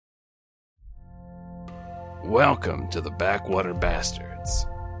Welcome to the Backwater Bastards.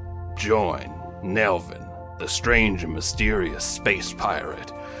 Join Nelvin, the strange and mysterious space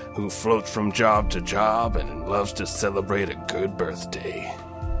pirate who floats from job to job and loves to celebrate a good birthday.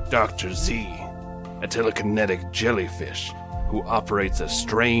 Dr. Z, a telekinetic jellyfish who operates a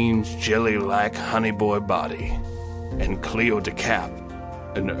strange jelly-like honey boy body. And Cleo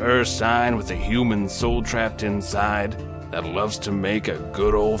DeCap, an Ursine with a human soul trapped inside that loves to make a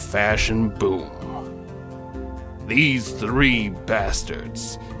good old-fashioned boom. These three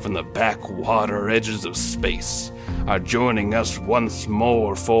bastards from the backwater edges of space are joining us once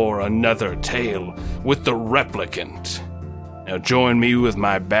more for another tale with the Replicant. Now join me with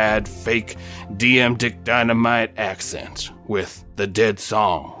my bad, fake DM Dick Dynamite accent with The Dead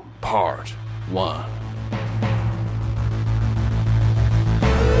Song, Part 1.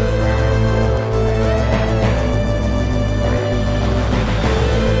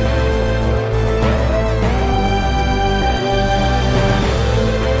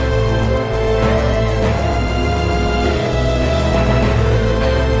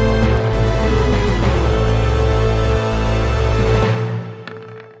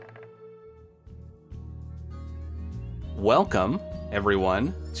 Welcome,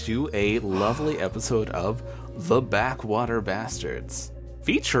 everyone, to a lovely episode of The Backwater Bastards,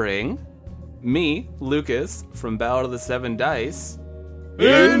 featuring me, Lucas, from Battle of the Seven Dice.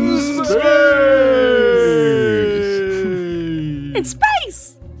 In space! In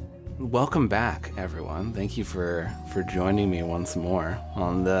space! Welcome back, everyone. Thank you for joining me once more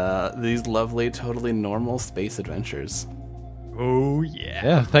on these lovely, totally normal space adventures. Oh, yeah.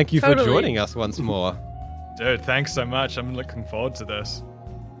 Yeah, thank you for Totally. joining us once more. Dude, thanks so much. I'm looking forward to this.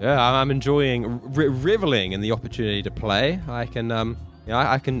 Yeah, I'm enjoying reveling in the opportunity to play. I can,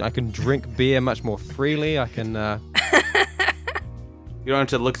 I can drink beer much more freely. I can. You don't have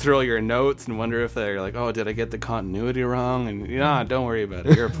to look through all your notes and wonder if they're like, oh, did I get the continuity wrong? And don't worry about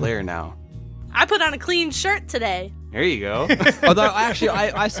it. You're a player now. I put on a clean shirt today. There you go. Although actually,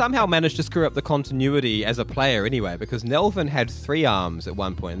 I somehow managed to screw up the continuity as a player anyway, because Nelvin had 3 arms at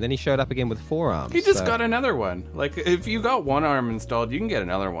one point, and then he showed up again with 4 arms. He just got another one. Like, if you got one arm installed, you can get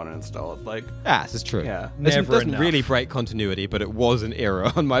another one installed. Like, this is true. Yeah. This Never doesn't enough. really break continuity, but it was an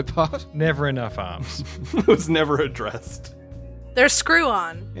error on my part. Never enough arms. it was never addressed. They're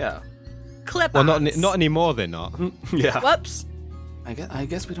screw-on. Yeah. Clip-ons. Well, not anymore. They're not. Yeah. Whoops. I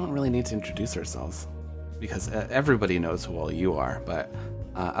guess we don't really need to introduce ourselves, because everybody knows who all you are, but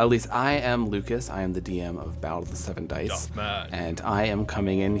at least I am Lucas. I am the DM of Battle of the Seven Dice. Tough man. And I am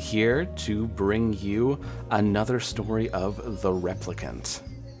coming in here to bring you another story of the Replicant.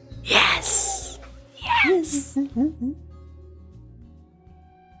 Yes. Yes.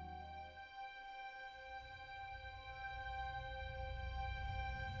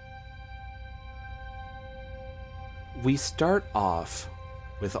 We start off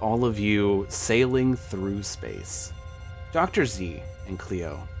with all of you sailing through space. Dr. Z and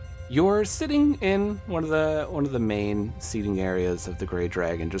Cleo, you're sitting in one of the main seating areas of the Grey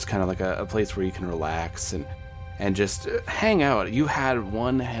Dragon, just kind of like a place where you can relax and just hang out. You had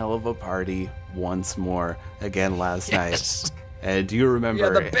one hell of a party once more again last night. And do you remember?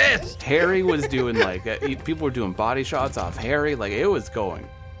 You're the best! Harry was doing like people were doing body shots off Harry, like it was going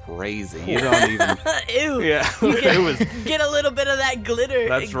crazy. You don't even. Ew. Yeah, You it was. get a little bit of that glitter.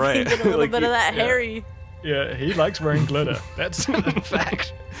 That's right. Get a little Like bit of that yeah. hairy. Yeah, he likes wearing glitter. That's a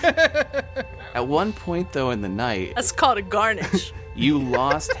fact. At one point, though, in the night, That's called a garnish. you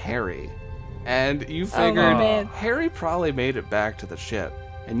lost Harry, and you figured man. Harry probably made it back to the ship,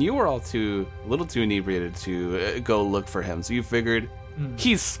 and you were a little too inebriated to go look for him. So you figured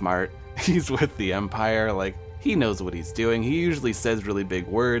he's smart. He's with the Empire. Like, he knows what he's doing. He usually says really big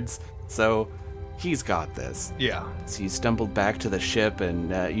words, so he's got this. Yeah. So you stumbled back to the ship,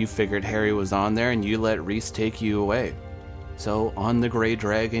 and you figured Harry was on there, and you let Reese take you away. So on the Grey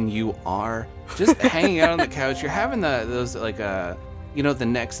Dragon, you are just hanging out on the couch. You're having those the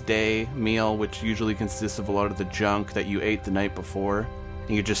next day meal, which usually consists of a lot of the junk that you ate the night before,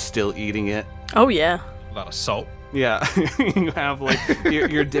 and you're just still eating it. Oh, yeah. A lot of salt. Yeah, you have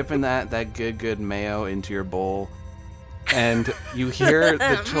you're dipping that good mayo into your bowl, and you hear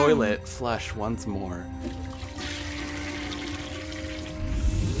the toilet flush once more.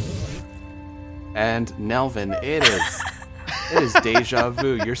 And Nelvin, it is deja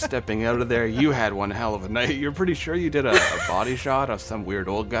vu. You're stepping out of there. You had one hell of a night. You're pretty sure you did a body shot of some weird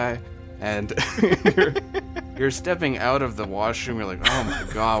old guy, and you're stepping out of the washroom. You're like, oh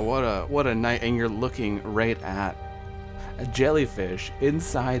my god, what a night! And you're looking right at a jellyfish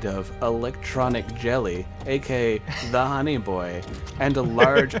inside of electronic jelly, aka the Honey Boy, and a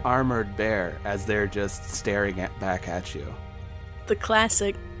large armored bear as they're just staring back at you. The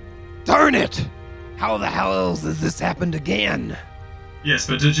classic. Darn it! How the hell has this happened again? Yes,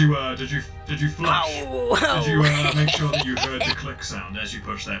 but did you flush? Ow. Did you make sure that you heard the click sound as you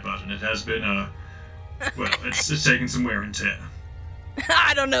pushed that button? It has been well, it's taken some wear and tear.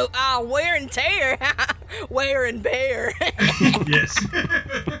 I don't know. Wear and tear. Wear and bear. Yes.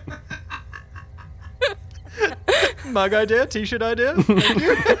 Mug idea, t-shirt idea.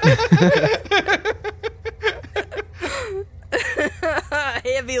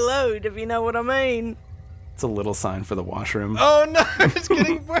 Heavy load, if you know what I mean. It's a little sign for the washroom. Oh no, it's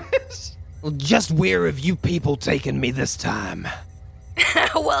getting worse. Well, just where have you people taken me this time?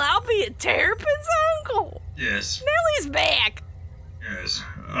 Well, I'll be a Terrapin's uncle. Yes. Nellie's back. Yes.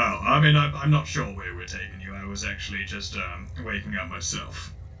 Well, I mean, I'm not sure where we're taking you. I was actually just waking up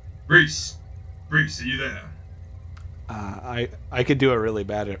myself. Reese, are you there? I could do a really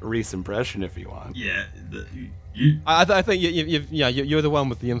bad Reese impression if you want. Yeah. You. I think you're the one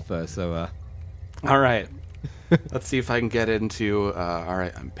with the info. So. All right. Let's see if I can get into. All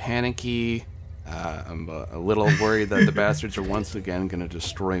right, I'm panicky. I'm a little worried that the bastards are once again going to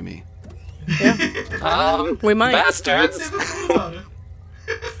destroy me. We might. Bastards! Never thought about it.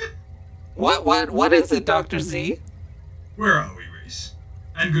 What is it, Dr. Z? Where are we, Reese?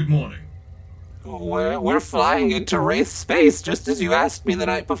 And good morning. We're flying into Wraith space, just as you asked me the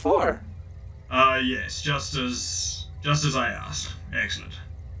night before. Yes, just as I asked. Excellent.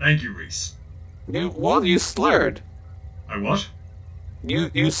 Thank you, Reese. You slurred. I what?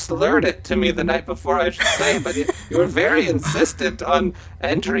 You slurred it to me the night before, I should say, but you were very insistent on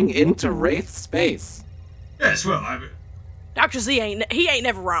entering into Wraith space. Yes, well, Dr. Z ain't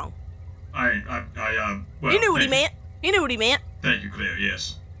never wrong. well... He knew what he thank meant. Thank you, Claire,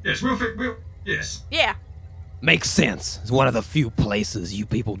 yes. Yes, yes. Yeah. Makes sense. It's one of the few places you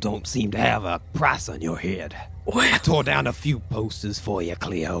people don't seem to have a price on your head. Well, Tore down a few posters for you,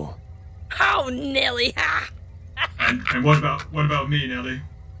 Cleo. oh, Nellie. Ha. And what about me, Nellie?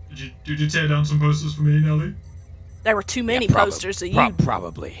 Did you tear down some posters for me, Nellie? There were too many Yeah, posters of you.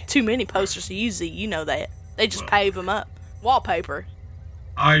 Probably. Too many posters of you, Z. You know that. They just pave them up. Wallpaper.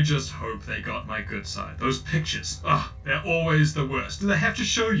 I just hope they got my good side. Those pictures, they're always the worst. Do they have to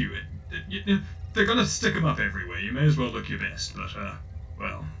show you it? They're gonna stick them up everywhere. You may as well look your best, but,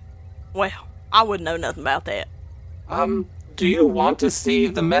 well... Well, I wouldn't know nothing about that. Do you want to see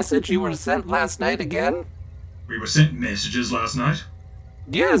the message you were sent last night again? We were sent messages last night?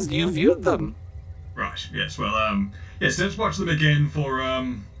 Yes, you viewed them. Right, yes, well, yes, let's watch them again for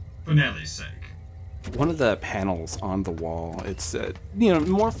Nellie's sake. One of the panels on the wall, it's,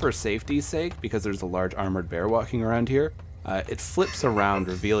 more for safety's sake, because there's a large armored bear walking around here. It flips around,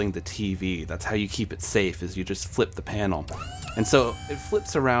 revealing the TV. That's how you keep it safe, is you just flip the panel. And so it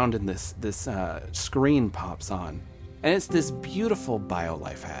flips around and this screen pops on. And it's this beautiful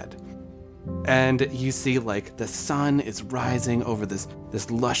BioLife ad. And you see, like, the sun is rising over this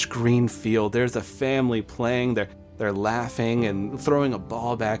lush green field. There's a family playing. They're laughing and throwing a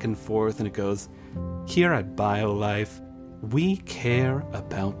ball back and forth. And it goes, "Here at BioLife, we care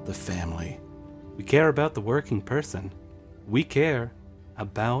about the family. We care about the working person. We care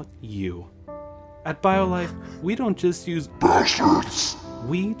about you. At BioLife, we don't just use bastards.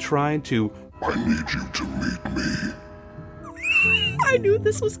 We try to... I need you to meet me." I knew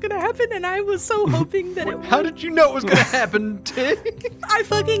this was gonna happen, and I was so hoping that it would. How did you know it was gonna happen, Tim? I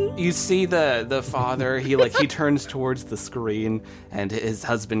fucking... You see the father, he turns towards the screen, and his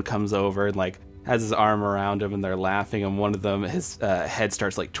husband comes over and, has his arm around him, and they're laughing, and one of them, his head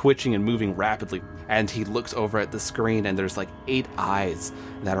starts, twitching and moving rapidly, and he looks over at the screen, and there's, 8 eyes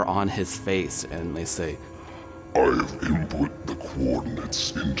that are on his face, and they say, I have input the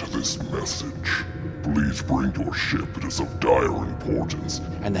coordinates into this message. Please bring your ship. It is of dire importance.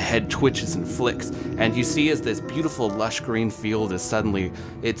 and the head twitches and flicks, and you see as this beautiful lush green field is suddenly,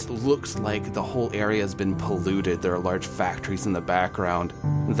 it looks like the whole area has been polluted. There are large factories in the background.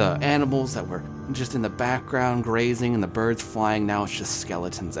 The animals that were just in the background grazing and the birds flying, now it's just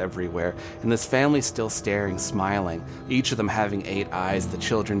skeletons everywhere. And this family's still staring, smiling, each of them having 8 eyes, the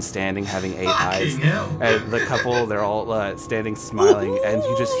children standing having 8 eyes. hell. And the couple, they're all standing smiling, and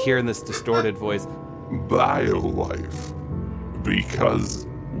you just hear in this distorted voice, BioLife. Because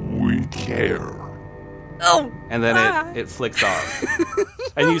we care. Oh! and then it flicks off.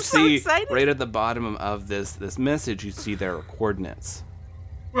 And you so see excited. right at the bottom of this message, you see their coordinates.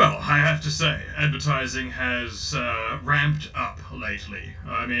 Well, I have to say, advertising has ramped up lately.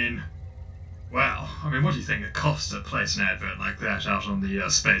 I mean, Wow. I mean, what do you think it costs to place an advert like that out on the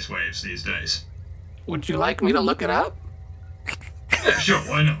space waves these days? Would you like me to look it up? Yeah, sure,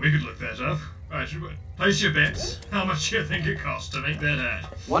 why not? We could look that up. Right, place your bets. How much do you think it costs to make that ad?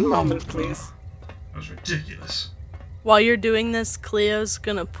 One moment, please. That was ridiculous. While you're doing this, Cleo's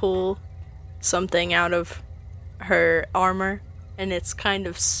gonna pull something out of her armor, and it's kind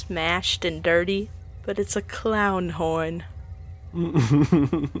of smashed and dirty, but it's a clown horn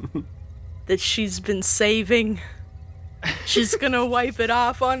that she's been saving. She's gonna wipe it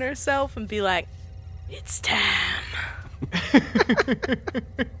off on herself and be like, "It's time."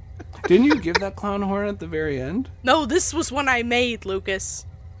 Didn't you give that clown horn at the very end? No, this was one I made, Lucas.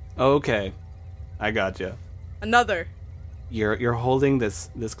 Okay, I gotcha. Another. You're holding this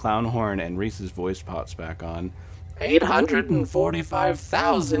clown horn, and Reese's voice pops back on.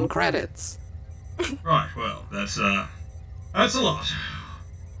 845,000 credits. Right, well, that's a lot.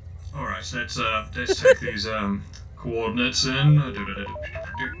 Alright, let's take these, coordinates in.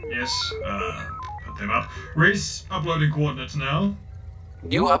 Yes, put them up. Reese, uploading coordinates now.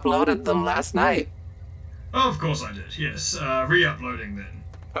 You uploaded them last night. Oh, of course I did, yes. Re-uploading then.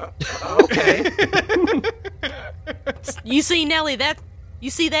 Okay. You see, Nelly, you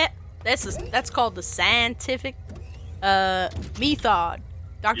see that? That's called the scientific method.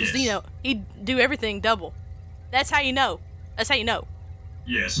 Dr. Yes. Zeno, he'd do everything double. That's how you know. That's how you know.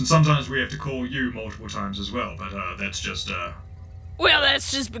 Yes, and sometimes we have to call you multiple times as well, but that's just Well,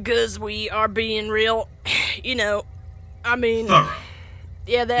 that's just because we are being real, I mean, thorough.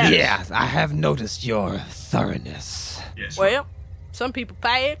 yeah, that. Yeah, I have noticed your thoroughness. Yes. Well, some people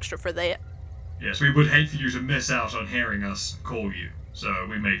pay extra for that. Yes, we would hate for you to miss out on hearing us call you, so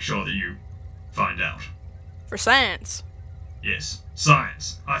we make sure that you find out. For science. Yes,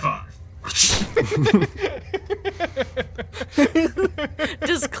 science. High five.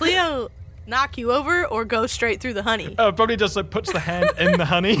 Does Cleo knock you over or go straight through the honey? Probably just like puts the hand in the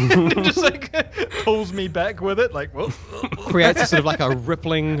honey and just like pulls me back with it, like, well. Creates a sort of like a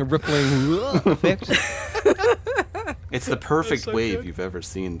rippling effect. It's the perfect so wave good. you've ever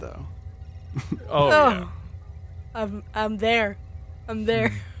seen, though. Oh, yeah. I'm there. I'm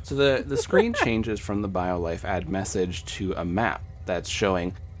there. So the screen changes from the BioLife ad message to a map that's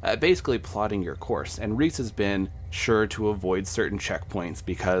showing, basically plotting your course. And Reese has been sure to avoid certain checkpoints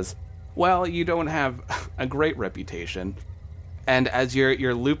because, well, you don't have a great reputation. And as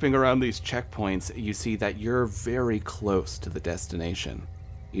you're looping around these checkpoints, you see that you're very close to the destination.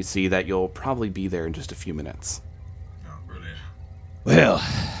 You see that you'll probably be there in just a few minutes. Oh, brilliant. Well,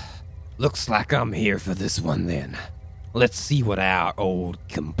 looks like I'm here for this one then. Let's see what our old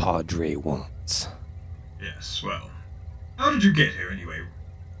compadre wants. Yes, well. How did you get here anyway?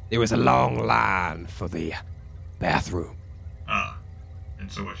 There was a long line for the bathroom. Ah.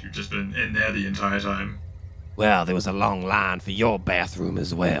 And so what, you've just been in there the entire time? Well, there was a long line for your bathroom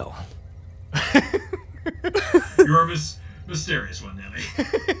as well. You're a mysterious one, Nelly.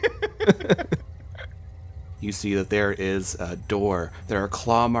 You see that there is a door. There are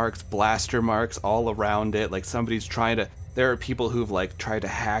claw marks, blaster marks all around it. Like somebody's trying to... There are people who've like tried to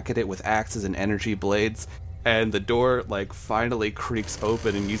hack at it with axes and energy blades. And the door like finally creaks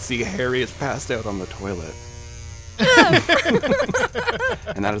open and you see Harry is passed out on the toilet.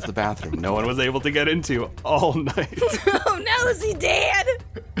 And that is the bathroom no one was able to get into all night. Oh no, is he dead?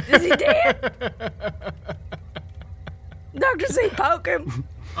 Is he dead? Dr. Z, poke him.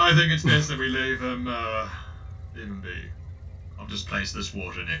 I think it's best that we leave him be. I'll just place this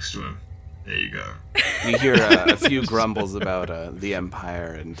water next to him. There you go. You hear a few grumbles about the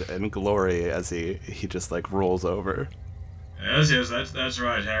Empire and Glory as he just like rolls over. Yes, that's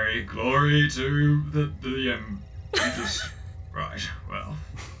right, Harry. Glory to the you just right. Well,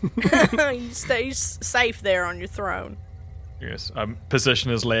 You stay safe there on your throne. Yes,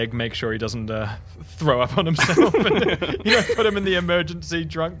 position his leg, make sure he doesn't throw up on himself, and put him in the emergency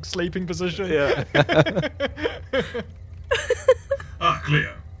drunk sleeping position. Yeah.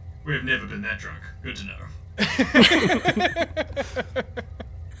 Cleo. We have never been that drunk. Good to know.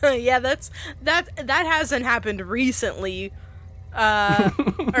 Yeah, that hasn't happened recently,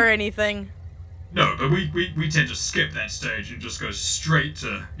 or anything. No, but we tend to skip that stage and just go straight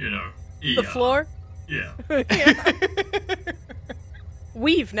to, ER. The floor? Yeah.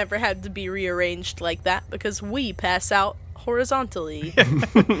 We've never had to be rearranged like that because we pass out horizontally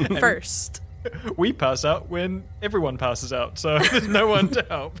first. We pass out when everyone passes out, so there's no one to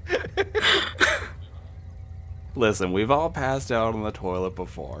help. Listen, we've all passed out on the toilet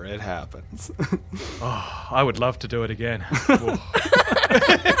before. It happens. Oh, I would love to do it again.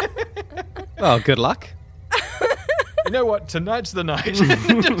 Well, good luck. You know what? Tonight's the night.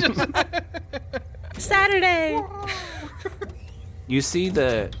 Saturday! You see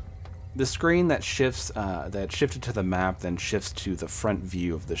the screen that shifts, that shifted to the map, then shifts to the front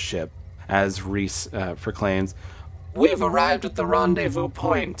view of the ship as Reese proclaims, "We've arrived at the rendezvous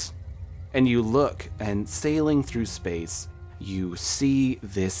point." And you look, and sailing through space, you see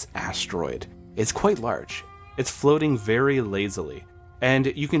this asteroid. It's quite large. It's floating very lazily.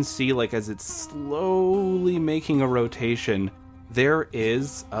 And you can see, like, as it's slowly making a rotation, there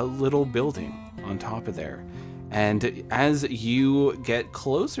is a little building on top of there. And as you get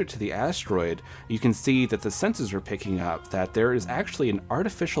closer to the asteroid, you can see that the sensors are picking up that there is actually an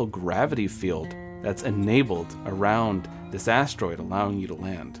artificial gravity field that's enabled around this asteroid, allowing you to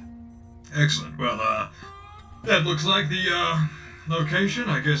land. Excellent. Well, that looks like the location.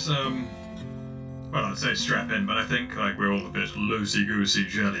 I guess, well, I'd say strap in, but I think like we're all a bit loosey-goosey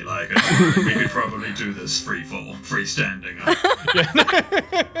jelly-like. We could probably do this freestanding.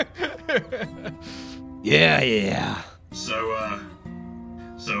 Yeah. So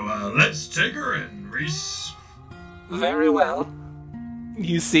let's take her in, Reese. Very well.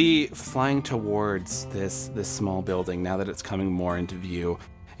 You see, flying towards this small building, now that it's coming more into view,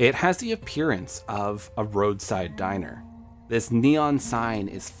 it has the appearance of a roadside diner. This neon sign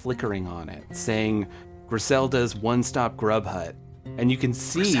is flickering on it, saying Griselda's One-Stop Grub Hut. And you can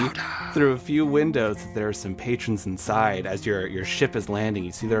see through a few windows that there are some patrons inside. As your ship is landing,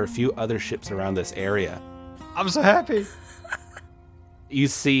 you see there are a few other ships around this area. I'm so happy. You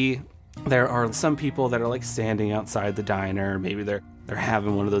see there are some people that are like standing outside the diner. Maybe they're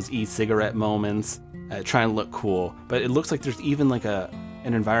having one of those e-cigarette moments, trying to look cool. But it looks like there's even like an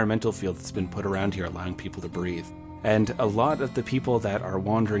environmental field that's been put around here, allowing people to breathe. And a lot of the people that are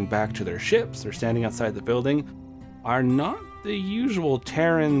wandering back to their ships or standing outside the building are not the usual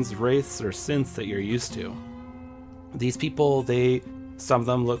Terrans, Wraiths, or Synths that you're used to. These people, some of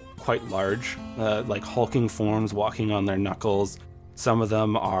them look quite large, like hulking forms walking on their knuckles. Some of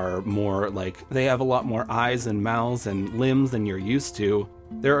them are more like, they have a lot more eyes and mouths and limbs than you're used to.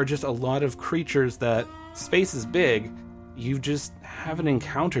 There are just a lot of creatures that, space is big, you just haven't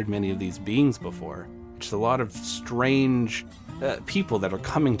encountered many of these beings before. Just a lot of strange people that are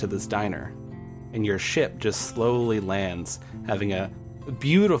coming to this diner. And your ship just slowly lands, having a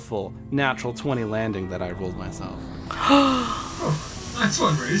beautiful natural 20 landing that I rolled myself. Oh, nice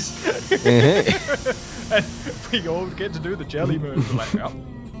one, Reese. And we all get to do the jelly move. We're like, oh,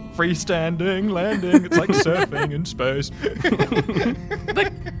 freestanding landing. It's like surfing in space.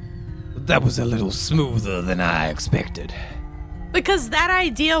 That was a little smoother than I expected. Because that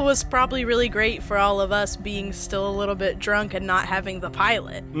idea was probably really great for all of us being still a little bit drunk and not having the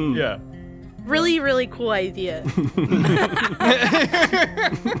pilot. Yeah. Really, really cool idea.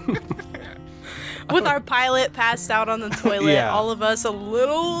 With our pilot passed out on the toilet, Yeah. all of us a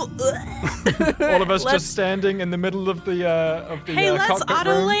little... All of us just standing in the middle of the Hey, let's cockpit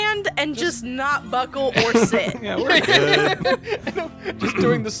auto room. land and just not buckle or sit. Yeah, we're good. Just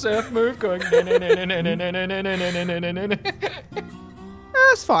doing the surf move, going.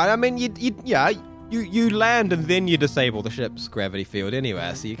 That's fine. I mean, you land and then you disable the ship's gravity field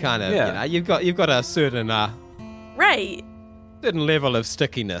anyway. So you kind of, Yeah. you've got a certain Right. level of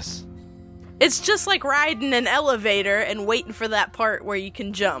stickiness. It's just like riding an elevator and waiting for that part where you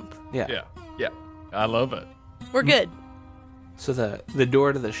can jump. Yeah. Yeah. I love it. We're good. So the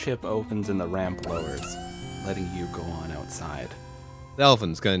door to the ship opens and the ramp lowers, letting you go on outside.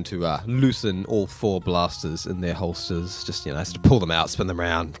 Elvin's going to loosen all 4 blasters in their holsters, just, has to pull them out, spin them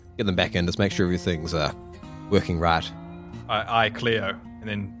around, get them back in, just make sure everything's working right. I Cleo, and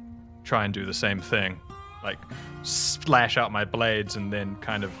then try and do the same thing. Like, slash out my blades and then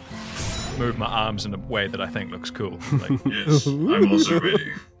kind of move my arms in a way that I think looks cool. Like, Yes, I'm also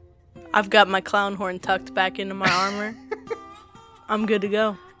ready. I've got my clown horn tucked back into my armor. I'm good to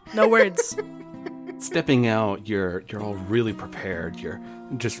go. No words. Stepping out, you're all really prepared. You're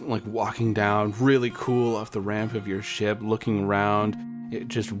just like walking down really cool off the ramp of your ship, looking around,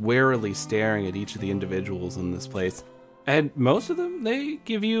 just warily staring at each of the individuals in this place. And most of them, they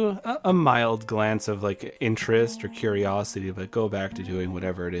give you a mild glance of like interest or curiosity, but go back to doing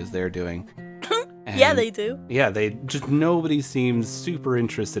whatever it is they're doing. Yeah, And they do. Yeah, nobody seems super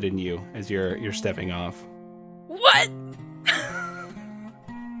interested in you as you're stepping off. What?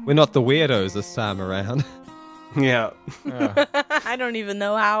 We're not the weirdos this time around. Yeah. I don't even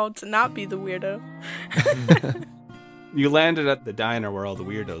know how to not be the weirdo. You landed at the diner where all the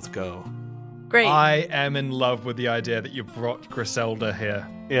weirdos go. Great. I am in love with the idea that you brought Griselda here.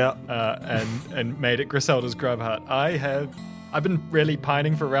 Yeah. And made it Griselda's Grub Hut. I've been really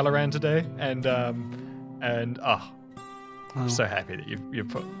pining for Ralaran today, and I'm so happy that you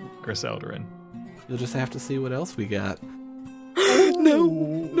put Griselda in. You'll just have to see what else we got.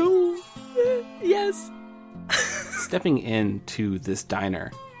 No. Yes. Stepping into this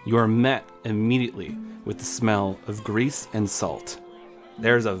diner, you are met immediately with the smell of grease and salt.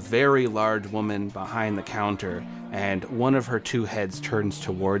 There's a very large woman behind the counter, and one of her two heads turns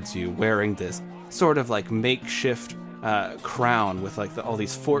towards you wearing this sort of like makeshift crown with like all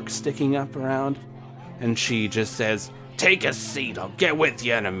these forks sticking up around. And she just says, "Take a seat, I'll get with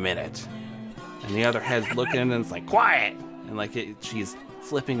you in a minute." And the other head's looking and it's like, "Quiet!" And like she's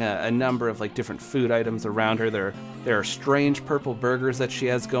flipping a number of like different food items around her. There are strange purple burgers that she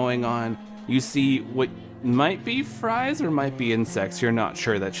has going on. You see what might be fries or might be insects. You're not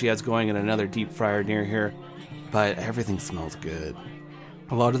sure that she has going in another deep fryer near here, but everything smells good.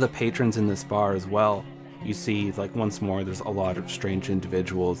 A lot of the patrons in this bar as well. You see, like once more, there's a lot of strange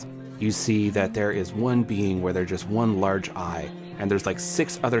individuals. You see that there is one being where there's just one large eye, and there's like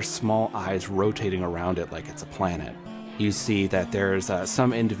 6 other small eyes rotating around it like it's a planet. You see that there's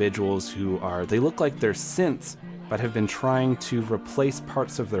some individuals they look like they're synths, but have been trying to replace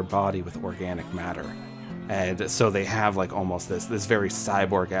parts of their body with organic matter. And so they have like almost this very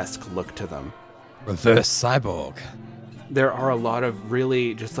cyborg-esque look to them. Reverse cyborg. There are a lot of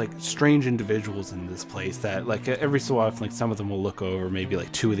really just like strange individuals in this place that like every so often, like some of them will look over, maybe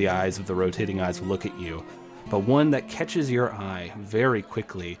like 2 of the eyes of the rotating eyes will look at you. But one that catches your eye very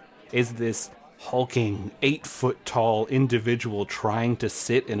quickly is this hulking 8-foot-tall individual trying to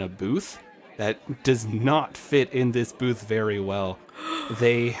sit in a booth that does not fit in this booth very well.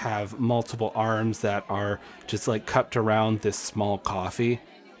 They have multiple arms that are just like cupped around this small coffee,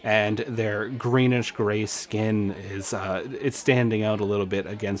 and their greenish gray skin is it's standing out a little bit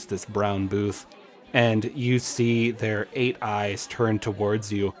against this brown booth. And you see their 8 eyes turn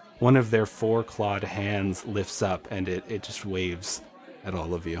towards you. One of their 4-clawed hands lifts up and it just waves at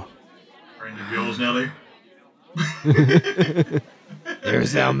all of you. Friend of yours, Nelly?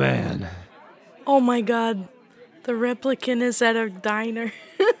 There's our man. Oh my god. The replicant is at a diner.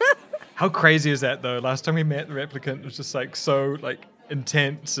 How crazy is that, though? Last time we met, the replicant was just like so like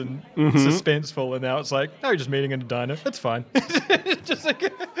intense and suspenseful, and now it's like, no, you're just meeting in a diner. That's fine. Just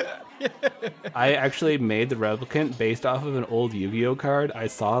like, I actually made the replicant based off of an old Yu-Gi-Oh card I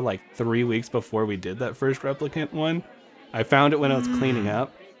saw like 3 weeks before we did that first replicant one. I found it when I was cleaning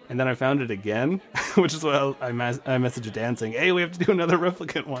up, and then I found it again, which is why I messaged Dan saying, "Hey, we have to do another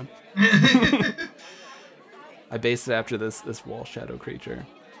replicant one." I based it after this wall shadow creature.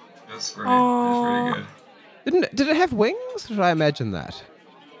 That's great. That's really good. Did it have wings? Or did I imagine that?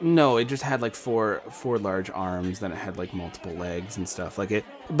 No, it just had like four large arms. Then it had like multiple legs and stuff like it.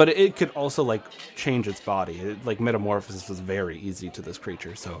 But it could also like change its body. Like metamorphosis was very easy to this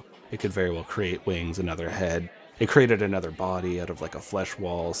creature, so it could very well create wings, another head. It created another body out of like a flesh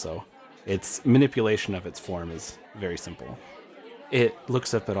wall. So its manipulation of its form is very simple. It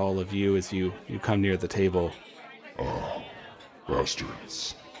looks up at all of you as you come near the table.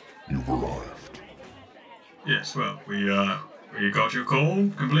 Bastards, you've arrived. Yes, well, we got your call,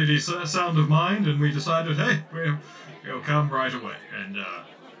 completely sound of mind, and we decided, hey, we'll come right away, and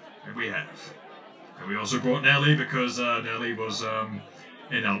we have. And we also brought Nelly because Nelly was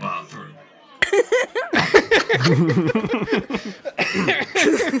in our bathroom.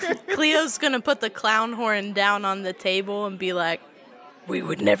 Cleo's gonna put the clown horn down on the table and be like, "We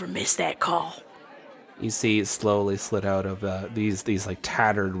would never miss that call." You see it slowly slid out of these like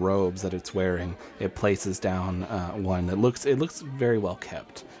tattered robes that it's wearing. It places down one that looks very well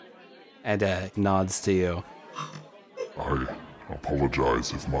kept, and nods to you. I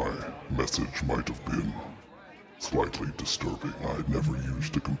apologize if my message might have been slightly disturbing. I'd never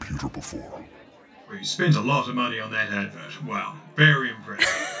used a computer before. Well, you spent a lot of money on that advert. Wow, very impressive.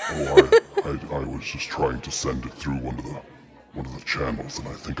 I was just trying to send it through one of the channels, and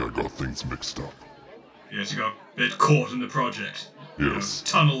I think I got things mixed up. Yes, you got a bit caught in the project. Yes.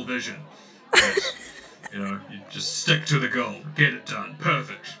 Tunnel vision. Yes. You just stick to the goal. Get it done.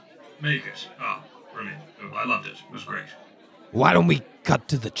 Perfect. Make it. Ah, brilliant. I loved it. It was great. Why don't we cut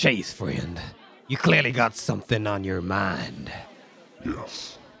to the chase, friend? You clearly got something on your mind.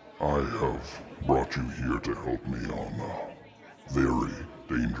 Yes, I have brought you here to help me on a very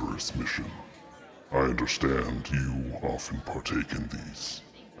dangerous mission. I understand you often partake in these,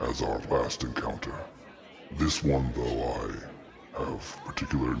 as our last encounter. This one, though, I have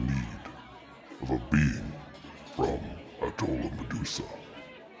particular need of a being from Atoll of Medusa.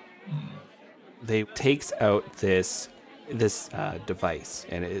 They takes out this device,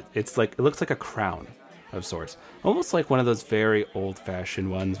 and it looks like a crown, of sorts. Almost like one of those very old-fashioned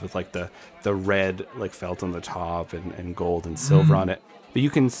ones with like the red like felt on the top and gold and silver on it. But you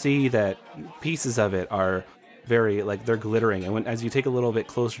can see that pieces of it are very, like, they're glittering. And as you take a little bit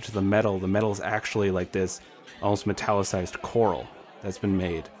closer to the metal is actually like this almost metallicized coral that's been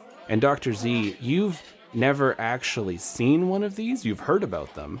made. And Dr. Z, you've never actually seen one of these. You've heard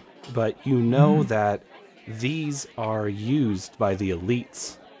about them, but you know that these are used by the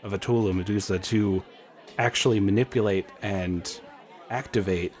elites of Atula Medusa to actually manipulate and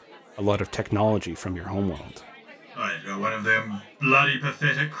activate a lot of technology from your homeworld. Right, one of them bloody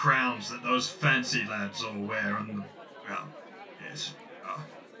pathetic crowns that those fancy lads all wear on the... Well, yes.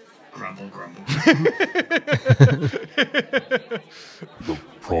 Grumble, grumble. The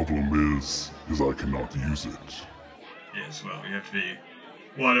problem is I cannot use it. Yes, well, we have to be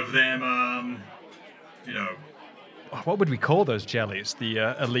one of them, What would we call those jellies?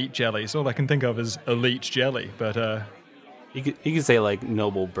 The elite jellies. All I can think of is elite jelly, but You could say like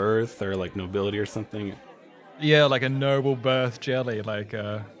noble birth or like nobility or something. yeah, like a noble birth jelly, like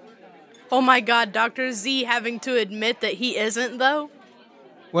Oh my god, Dr. Z having to admit that he isn't, though?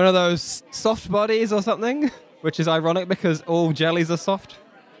 One of those soft bodies or something, which is ironic because all jellies are soft.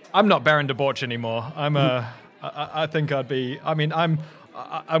 I'm not Baron de Borch anymore. I'm I think I'd be. I mean, I'm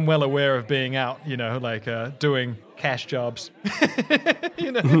well aware of being out. You know, like doing cash jobs.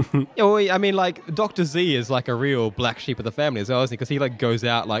 You know. Yeah, well, I mean, like Dr. Z is like a real black sheep of the family as well, isn't he? Because he like goes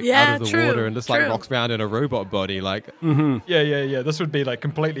out like out of the true, water and just like true. rocks around in a robot body, like Yeah. This would be like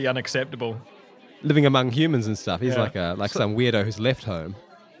completely unacceptable. living among humans and stuff. He's Yeah. like some weirdo who's left home.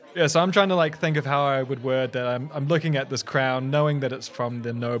 Yeah, so I'm trying to like think of how I would word that. I'm looking at this crown, knowing that it's from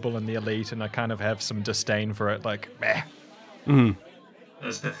the noble and the elite, and I kind of have some disdain for it. Like, meh.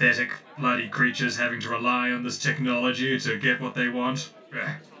 Those pathetic bloody creatures having to rely on this technology to get what they want.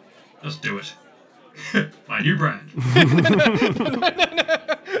 Just do it. My new brand.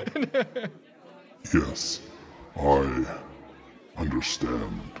 Yes, I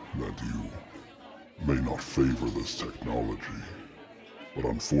understand that you may not favor this technology, but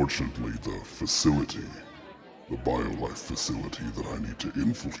unfortunately the facility, the BioLife facility that I need to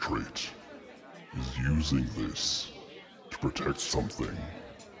infiltrate, is using this to protect something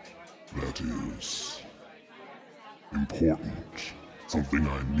that is important, something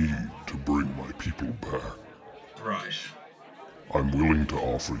I need to bring my people back. Right. I'm willing to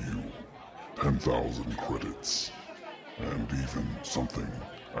offer you 10,000 credits, and even something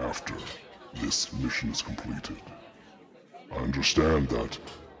after this mission is completed. I understand that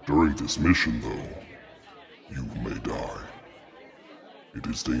during this mission, though, you may die. It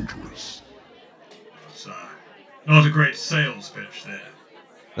is dangerous. It's not a great sales pitch there.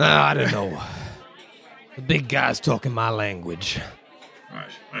 I don't know. The big guy's talking my language. Right.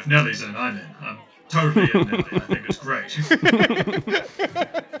 If Nelly's in, I'm in. I'm totally in Nelly. I think it's great.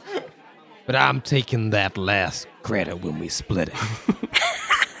 But I'm taking that last credit when we split it.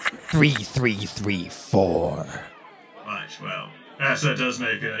 3, 3, 3, 4. Right, well, that does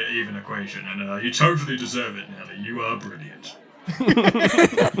make an even equation, and you totally deserve it, Nelly. You are brilliant.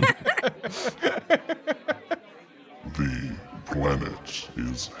 The planet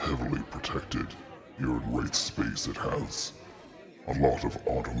is heavily protected. Here in Wraith Space, it has a lot of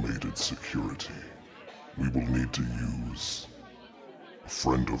automated security. We will need to use a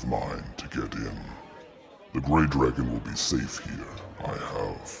friend of mine to get in. The Grey Dragon will be safe here. I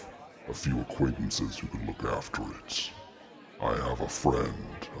have a few acquaintances who can look after it. I have a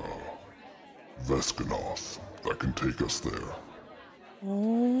friend, Veskanoth, that can take us there.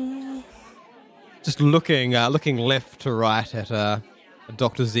 Just looking left to right at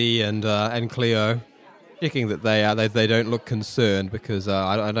Dr. Z and Cleo, checking that they don't look concerned because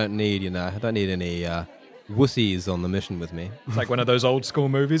I don't need any wussies on the mission with me. It's like one of those old school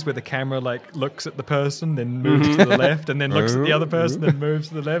movies where the camera like looks at the person, then moves to the left, and then looks at the other person, then moves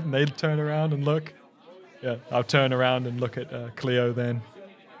to the left, and they turn around and look. Yeah, I'll turn around and look at Cleo then.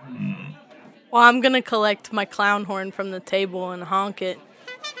 Well, I'm gonna collect my clown horn from the table and honk it.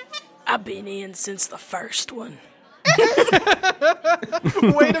 I've been in since the first one.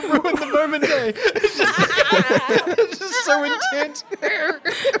 Way to ruin the moment, eh? It's just so intense.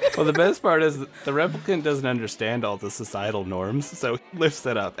 Well, the best part is that the replicant doesn't understand all the societal norms, so he lifts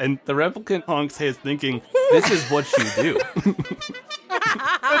it up. And the replicant honks his thinking, this is what you do.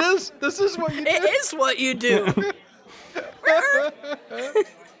 This is what you do. It is what you do.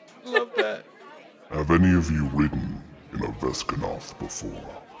 Love that. Have any of you ridden in a Veskanoth before?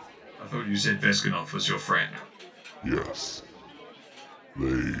 I thought you said Veskanoth was your friend. Yes. They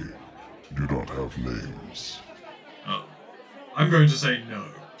do not have names. Oh. I'm going to say no.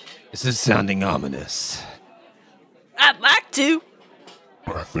 This is sounding ominous. I'd like to.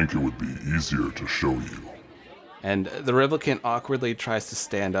 I think it would be easier to show you. And the replicant awkwardly tries to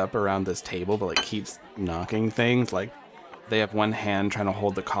stand up around this table, but like keeps knocking things. Like they have one hand trying to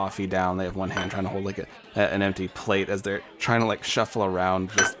hold the coffee down. They have one hand trying to hold like an empty plate as they're trying to like shuffle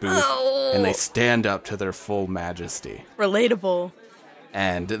around this booth. And they stand up to their full majesty. Relatable.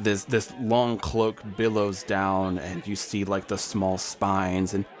 And this long cloak billows down, and you see like the small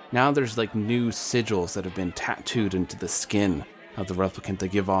spines. And now there's like new sigils that have been tattooed into the skin of the replicant that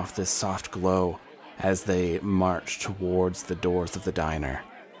give off this soft glow as they march towards the doors of the diner.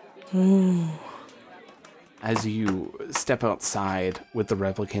 Ooh. As you step outside with the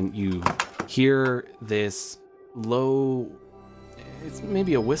replicant, you hear this low, it's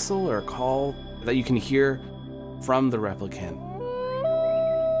maybe a whistle or a call that you can hear from the replicant.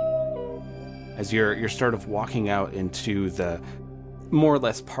 As you're sort of walking out into the more or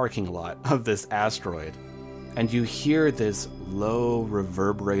less parking lot of this asteroid, and you hear this low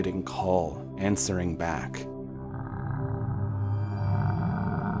reverberating call answering back.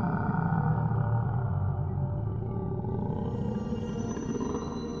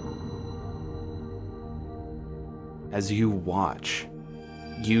 As you watch,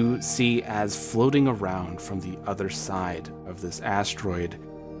 you see as floating around from the other side of this asteroid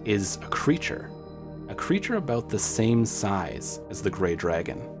is a creature about the same size as the Grey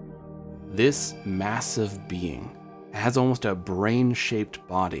Dragon. This massive being has almost a brain-shaped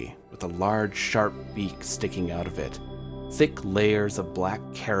body with a large, sharp beak sticking out of it. Thick layers of black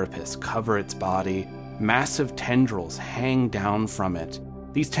carapace cover its body. Massive tendrils hang down from it.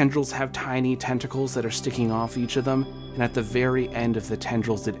 These tendrils have tiny tentacles that are sticking off each of them, and at the very end of the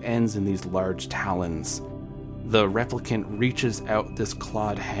tendrils, it ends in these large talons. The replicant reaches out this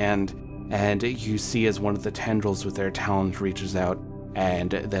clawed hand, and you see as one of the tendrils with their talons reaches out,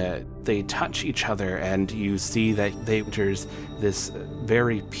 and they touch each other, and you see that they enters this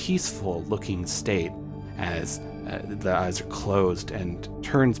very peaceful-looking state as the eyes are closed and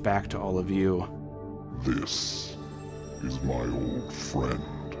turns back to all of you. This is my old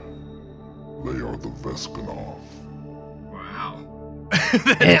friend. They are the Veskanov. Wow.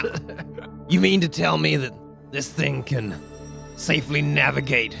 You mean to tell me that this thing can safely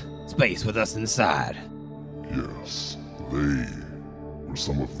navigate space with us inside? Yes, they were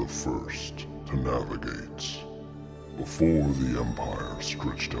some of the first to navigate. Before the Empire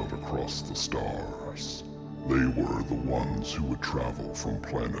stretched out across the stars, they were the ones who would travel from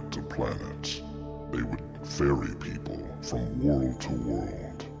planet to planet. They would ferry people from world to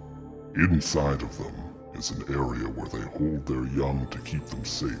world. Inside of them is an area where they hold their young to keep them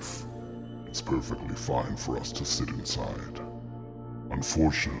safe. It's perfectly fine for us to sit inside.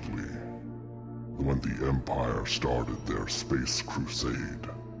 Unfortunately, when the Empire started their space crusade,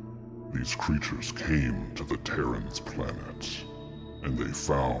 these creatures came to the Terran's planet, and they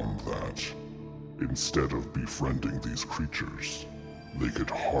found that instead of befriending these creatures, they could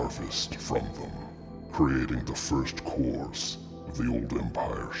harvest from them, creating the first cores of the old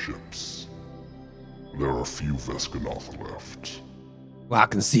Empire ships. There are few Veskanoth left. Well, I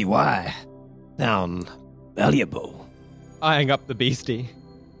can see why. Sound valuable. Eyeing up the beastie.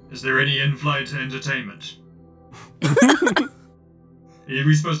 Is there any in-flight entertainment? Are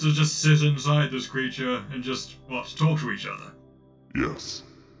we supposed to just sit inside this creature and just, talk to each other? Yes.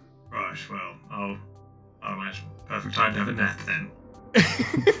 Right, well, I'll imagine. Perfect time to have a nap then.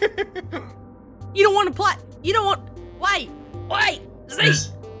 You don't want to play. You don't want. Wait. Z.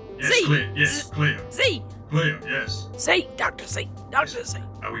 Yes. Yes, Z. Cleo. Yes, Cleo. Z. Cleo, yes. Z. Dr. Z. Dr. Z.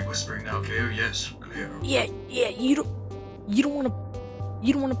 Are we whispering now, Cleo? Yes, Cleo. Yeah. You don't want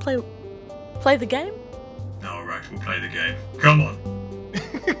to play the game? All right, we'll play the game. Come on.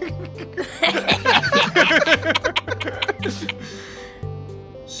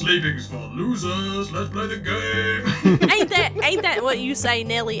 Sleeping's for losers. Let's play the game. Ain't that what you say,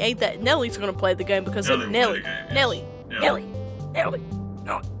 Nelly? Ain't that Nelly's gonna play the game because Nelly will Nelly. play the game, yes. Nelly.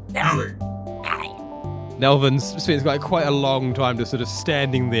 Nelly. Nelvin spends like quite a long time just sort of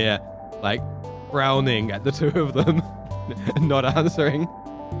standing there, like frowning at the two of them, and not answering.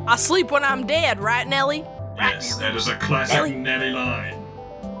 I sleep when I'm dead, right, Nelly? Yes, that is a classic Nelly line.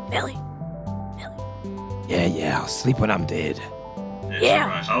 Nelly. Yeah, I'll sleep when I'm dead. Yes, Yeah.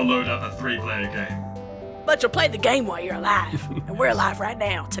 Alright, I'll load up a 3-player game. But you'll play the game while you're alive. And we're alive right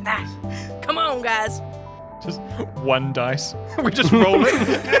now, tonight. Come on, guys. Just one dice. We just roll it.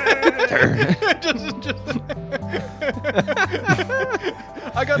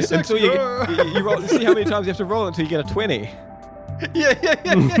 I got 6. Until you roll, see how many times you have to roll until you get a 20. Yeah,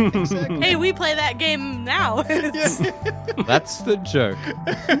 exactly. Hey, we play that game now. That's the joke.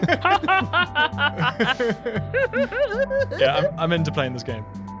 Yeah, I'm into playing this game.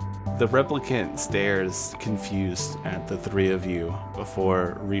 The replicant stares confused at the three of you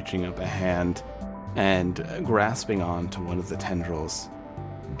before reaching up a hand and grasping on to one of the tendrils.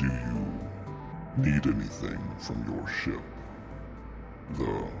 Do you need anything from your ship?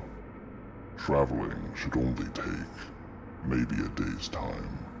 The traveling should only take maybe a day's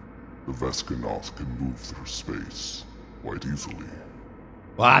time. The Veskanoth can move through space quite easily.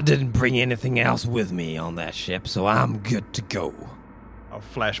 Well, I didn't bring anything else with me on that ship, so I'm good to go. I'll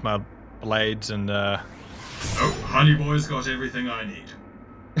flash my blades and Oh, Honey Boy's got everything I need.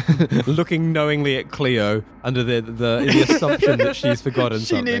 Looking knowingly at Cleo under the assumption that she's forgotten she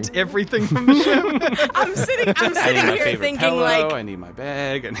something. needs everything from the ship. I'm sitting I need my here favorite thinking pillow, like, I need my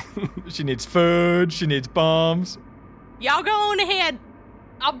bag. And She needs food. She needs bombs. y'all go on ahead.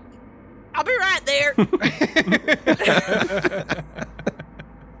 I'll be right there.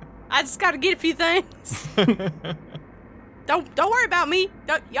 I just gotta get a few things. Don't worry about me.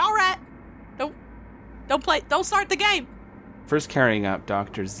 Y'all right? Don't start the game. First carrying up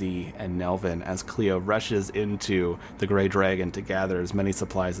Dr. Z and Nelvin as Cleo rushes into the Grey Dragon to gather as many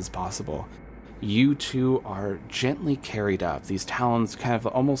supplies as possible. You two are gently carried up, these talons kind of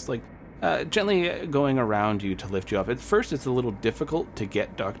almost like gently going around you to lift you up. At first it's a little difficult to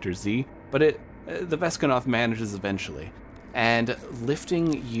get Dr. Z, but the Veskanoth manages eventually. And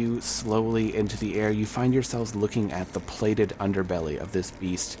lifting you slowly into the air, you find yourselves looking at the plated underbelly of this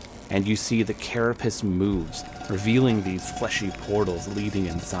beast, and you see the carapace moves, revealing these fleshy portals leading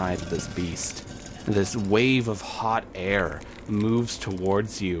inside of this beast. This wave of hot air moves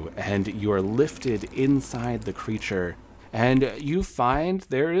towards you, and you are lifted inside the creature, and you find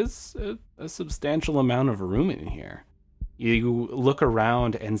there is a substantial amount of room in here. You look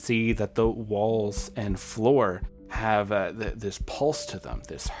around and see that the walls and floor have this pulse to them,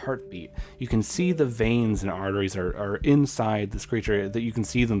 this heartbeat. You can see the veins and arteries are inside this creature, that you can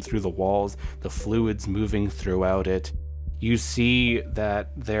see them through the walls, the fluids moving throughout it. You see that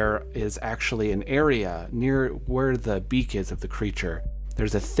there is actually an area near where the beak is of the creature.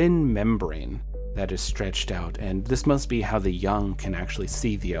 There's a thin membrane that is stretched out, and this must be how the young can actually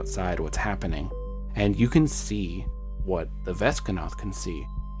see the outside, what's happening. And you can see what the Veskanoth can see.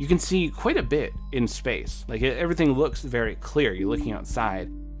 You can see quite a bit in space. Like, everything looks very clear. You're looking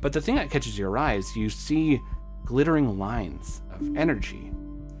outside. But the thing that catches your eyes, you see glittering lines of energy.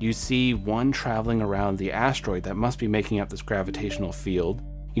 You see one traveling around the asteroid that must be making up this gravitational field.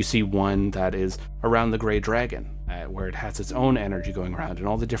 You see one that is around the Grey Dragon, where it has its own energy going around, and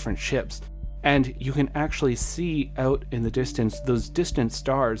all the different ships. And you can actually see out in the distance, those distant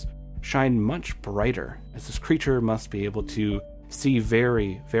stars shine much brighter, as this creature must be able to see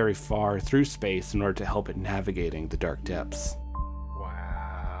very, very far through space in order to help it navigating the dark depths.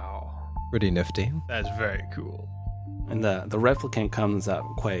 Wow. Pretty nifty. That's very cool. And the replicant comes up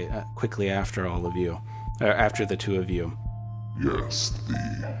quite quickly after all of you, or after the two of you. Yes,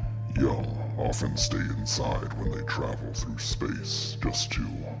 the young often stay inside when they travel through space, just to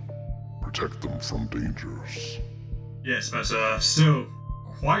protect them from dangers. Yes, but still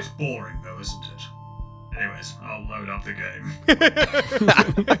quite boring though, isn't it? Anyways, I'll load up the game.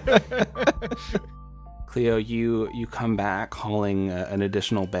 Cleo, you come back hauling an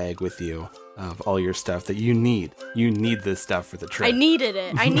additional bag with you of all your stuff that you need. You need this stuff for the trip. I needed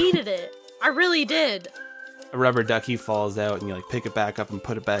it. I really did. A rubber ducky falls out, and you pick it back up and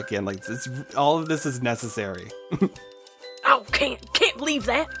put it back in. All of this is necessary. Oh, can't believe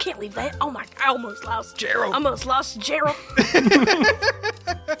that. Can't believe that. Oh my, I almost lost Gerald. Gerald.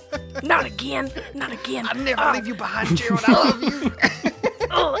 Not again. I'll never leave you behind, Gerald. I love you.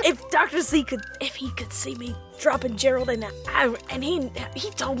 Oh, if Dr. Z could see me dropping Gerald, and he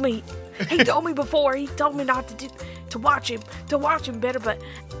told me before, he told me not to watch him better, but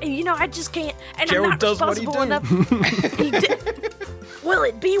I just can't. And Gerald I'm not does what he responsible do. enough. He did. Well,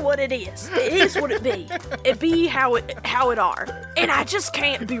 it be what it is. It is what it be. It be how it are. And I just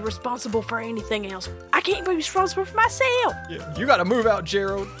can't be responsible for anything else. I can't be responsible for myself. Yeah, you gotta move out,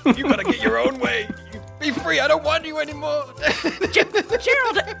 Gerald. You gotta get your own way. Be free. I don't want you anymore.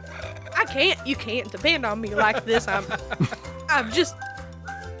 Gerald, I can't. You can't depend on me like this. I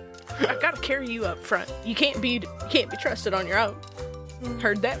gotta carry you up front. You can't be trusted on your own.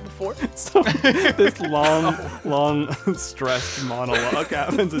 Heard that before. So this long, stressed monologue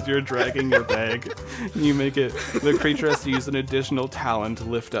happens as you're dragging your bag. You make it. The creature has to use an additional talon to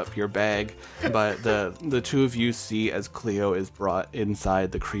lift up your bag, but the two of you see as Cleo is brought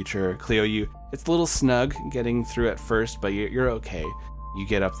inside the creature. Cleo, it's a little snug getting through at first, but you're okay. You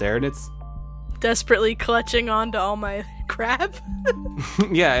get up there and it's Desperately clutching onto all my crap.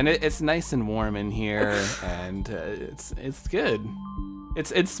 yeah, and it's nice and warm in here, and it's good.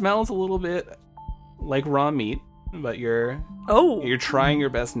 It smells a little bit like raw meat, but you're trying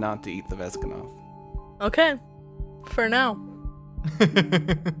your best not to eat the Vescanoth. Okay, for now.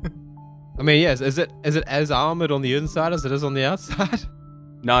 I mean, yes. Is it as armored on the inside as it is on the outside?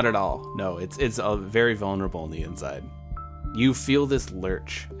 Not at all. No, it's very vulnerable on the inside. You feel this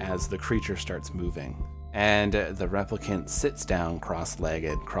lurch as the creature starts moving, and the replicant sits down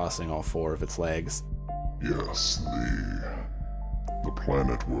cross-legged, crossing all four of its legs. Yes, the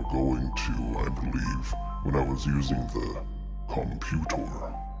planet we're going to, I believe, when I was using the computer,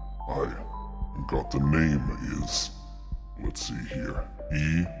 I got the name is, let's see here,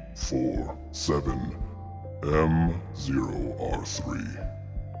 E47M0R3.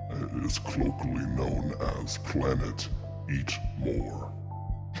 It is colloquially known as Planet Eat More.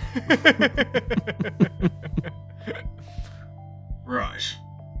 Right.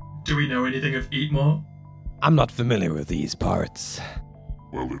 Do we know anything of Eatmore? I'm not familiar with these parts.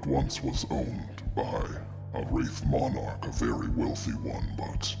 Well, it once was owned by a Wraith monarch, a very wealthy one,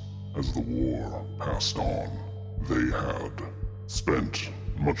 but as the war passed on, they had spent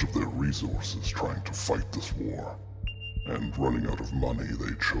much of their resources trying to fight this war, and running out of money,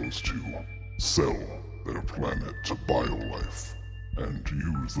 they chose to sell their planet to BioLife, and to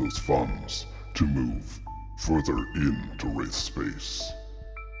use those funds to move further into Wraith space.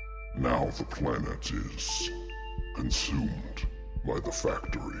 Now the planet is consumed by the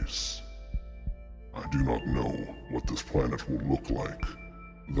factories. I do not know what this planet will look like,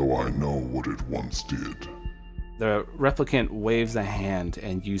 though I know what it once did. The replicant waves a hand,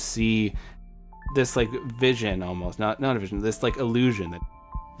 and you see this vision almost, not a vision, this illusion,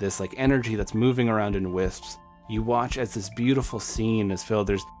 this energy that's moving around in wisps. You watch as this beautiful scene is filled.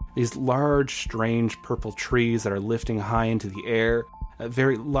 There's these large, strange purple trees that are lifting high into the air.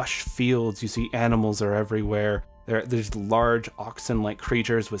 Very lush fields. You see animals are everywhere. There's large oxen-like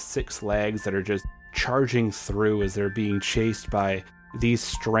creatures with 6 legs that are just charging through as they're being chased by these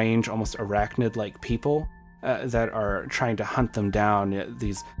strange, almost arachnid-like people that are trying to hunt them down.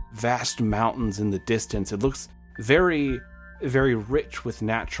 These vast mountains in the distance. It looks very, very rich with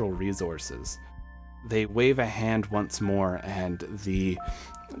natural resources. They wave a hand once more, and the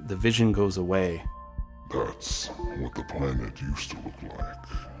vision goes away. That's what the planet used to look like.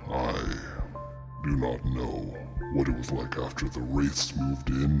 I do not know what it was like after the Wraiths moved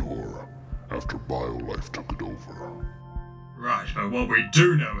in or after BioLife took it over. Right, but what we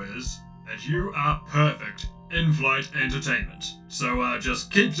do know is that you are perfect in-flight entertainment. So just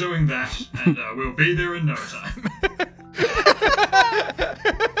keep doing that, and we'll be there in no time.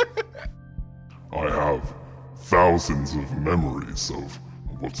 I have thousands of memories of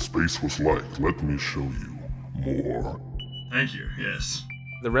what space was like. Let me show you more. Thank you, yes.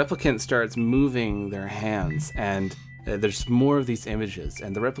 The replicant starts moving their hands, and there's more of these images,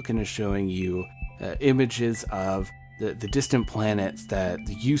 and the replicant is showing you images of the distant planets that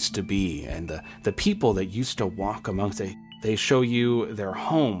used to be, and the people that used to walk amongst it. They show you their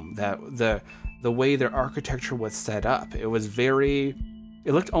home, that the way their architecture was set up. It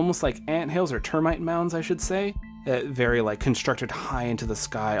looked almost like anthills or termite mounds, I should say. Very constructed high into the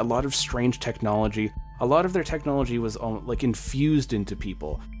sky. A lot of strange technology. A lot of their technology was infused into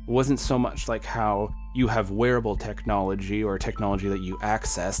people. It wasn't so much like how you have wearable technology or technology that you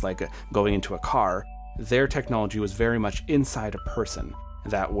access, like going into a car. Their technology was very much inside a person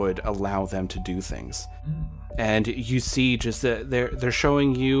that would allow them to do things. And you see just they're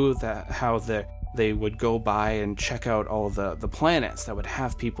showing you how they would go by and check out all the planets that would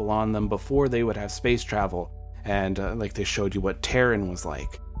have people on them before they would have space travel. And they showed you what Terran was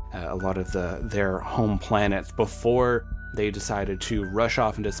like, a lot of their home planets before they decided to rush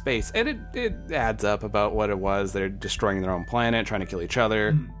off into space. And it adds up about what it was. They're destroying their own planet, trying to kill each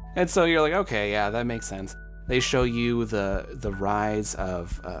other. And so you're like, okay, yeah, that makes sense. They show you the rise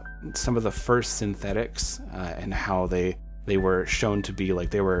of some of the first synthetics and how they were shown to be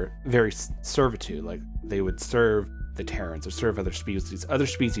they were very servitude. They would serve the Terrans or serve other species. Other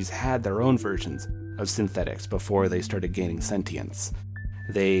species had their own versions of synthetics before they started gaining sentience.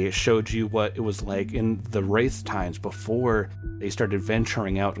 They showed you what it was like in the Wraith times before they started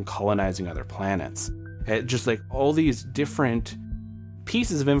venturing out and colonizing other planets. Just all these different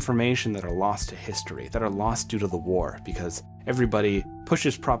pieces of information that are lost to history, that are lost due to the war, because everybody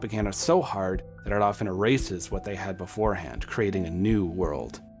pushes propaganda so hard that it often erases what they had beforehand, creating a new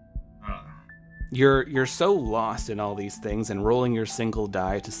world. You're so lost in all these things and rolling your single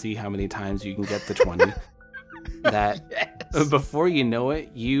die to see how many times you can get the 20 that before you know it,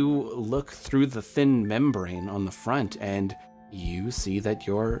 you look through the thin membrane on the front and you see that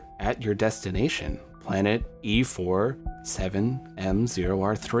you're at your destination, planet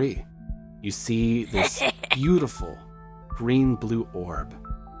E47M0R3. You see this beautiful green-blue orb.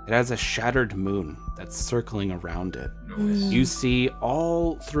 It has a shattered moon that's circling around it. You see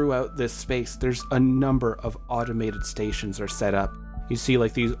all throughout this space, there's a number of automated stations are set up. You see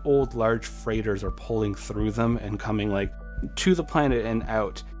like these old large freighters are pulling through them and coming like to the planet and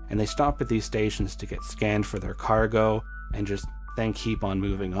out. And they stop at these stations to get scanned for their cargo and just then keep on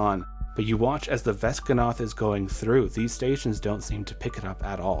moving on. But you watch as the Veskanoth is going through. These stations don't seem to pick it up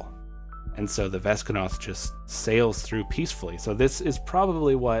at all. And so the Veskanoth just sails through peacefully. So this is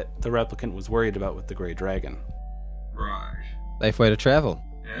probably what the replicant was worried about with the Grey Dragon. Right. Safe way to travel.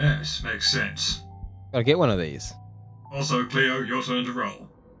 Yes, makes sense. Gotta get one of these. Also, Cleo, your turn to roll.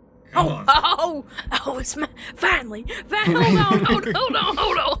 Come on. It's finally. Hold on.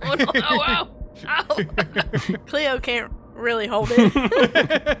 Oh. Cleo can't really hold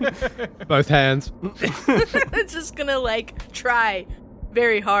it. Both hands. It's just gonna like try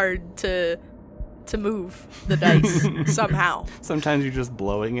very hard to move the dice somehow. Sometimes you're just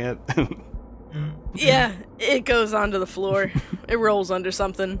blowing it. Yeah, it goes onto the floor. It rolls under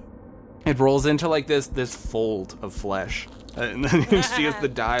something. It rolls into like this fold of flesh. And then you see as the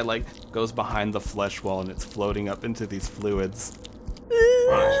die like goes behind the flesh wall and it's floating up into these fluids.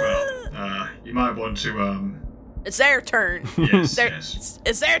 Right, well, you might want to, It's their turn. Yes, yes.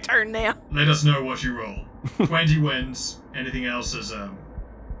 It's their turn now. Let us know what you roll. 20 wins. Anything else is, well,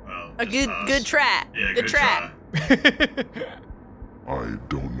 A just good try. Yeah, good try. I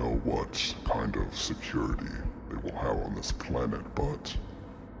don't know what kind of security they will have on this planet, but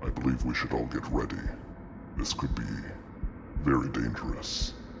I believe we should all get ready. This could be very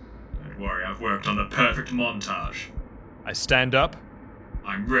dangerous. Don't worry, I've worked on the perfect montage. I stand up.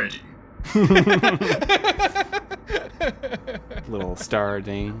 I'm ready. Little star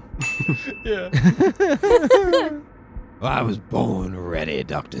ding. Yeah. I was born ready,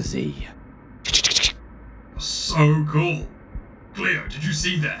 Dr. Z. So cool. Cleo, did you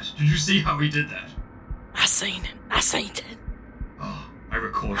see that? Did you see how he did that? I seen it. Oh, I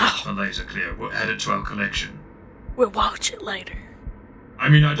recorded it for later, Cleo. We'll add it to our collection. We'll watch it later. I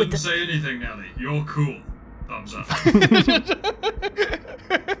mean, I didn't say anything, Nelly. You're cool. Thumbs up.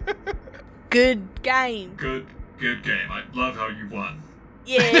 Good game. Good game. I love how you won.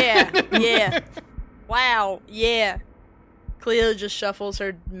 Yeah. Wow, yeah. Cleo just shuffles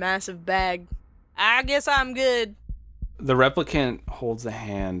her massive bag. I guess I'm good. The replicant holds a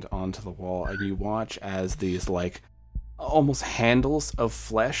hand onto the wall, and you watch as these, like, almost handles of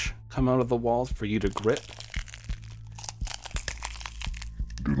flesh come out of the walls for you to grip.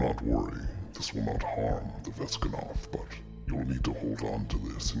 Do not worry. This will not harm the Veskanoth, but you'll need to hold on to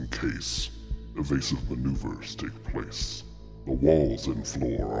this in case evasive maneuvers take place. The walls and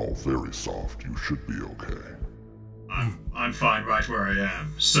floor are all very soft. You should be okay. I'm fine right where I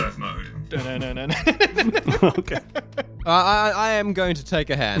am. Surf mode. Okay. I am going to take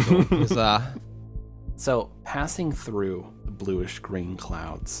a handle. 'Cause, So, passing through the bluish-green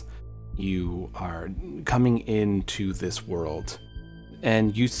clouds, you are coming into this world,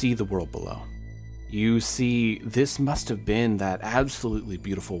 and you see the world below. You see this must have been that absolutely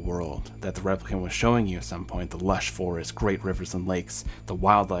beautiful world that the replicant was showing you at some point, the lush forest, great rivers and lakes, the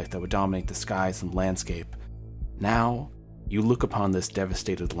wildlife that would dominate the skies and landscape. Now, you look upon this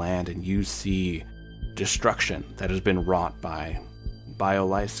devastated land and you see destruction that has been wrought by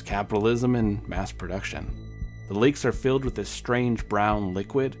BioLife's capitalism and mass production. The lakes are filled with this strange brown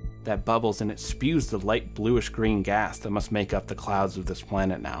liquid that bubbles and it spews the light bluish-green gas that must make up the clouds of this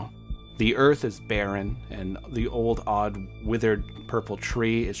planet now. The earth is barren, and the old, odd, withered purple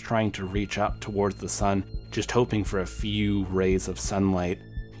tree is trying to reach up towards the sun, just hoping for a few rays of sunlight.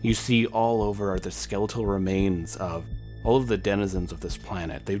 You see all over are the skeletal remains of all of the denizens of this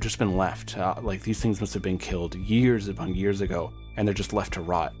planet. They've just been left. Like, these things must have been killed years upon years ago, and they're just left to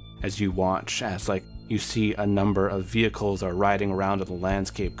rot. As you watch, as, like, you see a number of vehicles are riding around in the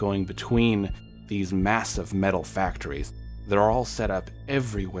landscape, going between these massive metal factories. They're all set up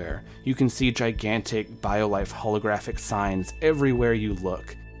everywhere. You can see gigantic BioLife holographic signs everywhere you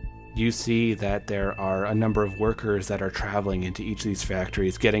look. You see that there are a number of workers that are traveling into each of these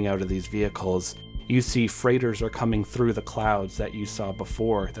factories, getting out of these vehicles. You see freighters are coming through the clouds that you saw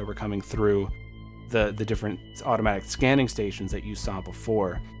before, that were coming through the different automatic scanning stations that you saw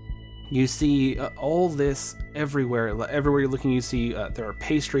before. You see all this everywhere. Everywhere you're looking, you see there are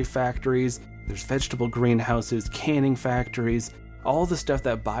pastry factories, there's vegetable greenhouses, canning factories, all the stuff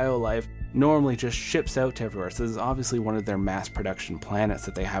that BioLife normally just ships out to everywhere. So this is obviously one of their mass production planets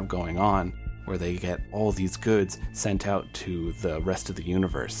that they have going on, where they get all these goods sent out to the rest of the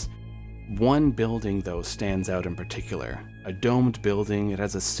universe. One building, though, stands out in particular. A domed building. It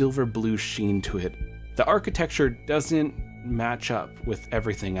has a silver blue sheen to it. The architecture doesn't match up with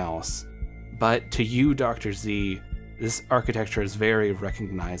everything else, but to you, Dr. Z, this architecture is very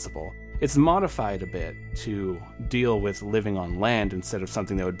recognizable. It's modified a bit to deal with living on land instead of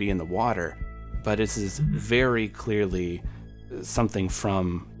something that would be in the water, but this is very clearly something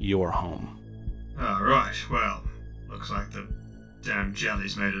from your home. Right, well, looks like the damn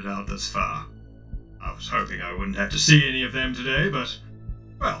jellies made it out this far. I was hoping I wouldn't have to see any of them today, but,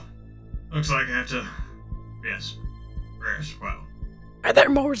 well, looks like I have to, yes, well. Are there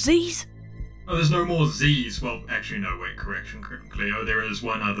more Z's? Oh, there's no more Z's. Well, actually, no, wait, correction, Cleo. There is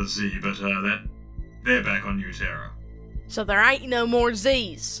one other Z, but they're back on New Terra. So there ain't no more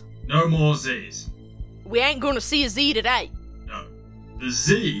Z's. No more Z's. We ain't gonna see a Z today. No. The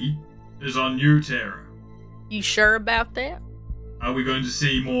Z is on New Terra. You sure about that? Are we going to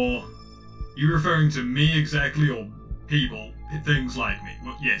see more? You referring to me exactly, or people, things like me?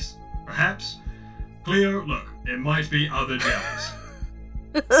 Well, yes, perhaps. Cleo, look, it might be other jellies.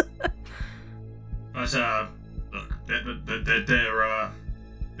 But, look,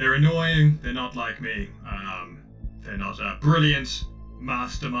 they're annoying, they're not like me. They're not, brilliant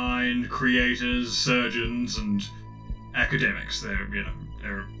mastermind creators, surgeons, and academics.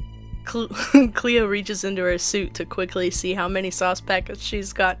 They're... Cleo reaches into her suit to quickly see how many sauce packets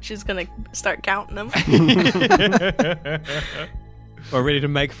she's got. She's gonna start counting them. We're ready to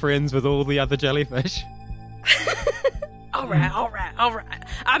make friends with all the other jellyfish. All right.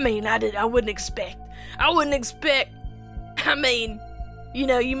 I mean, I wouldn't expect. I mean,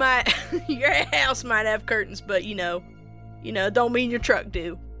 you might, your house might have curtains, but don't mean your truck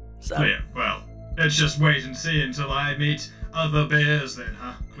do. So. Oh, yeah, well, let's just wait and see until I meet other bears then,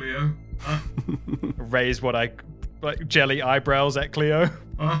 huh, Cleo? Huh? Raise jelly eyebrows at Cleo.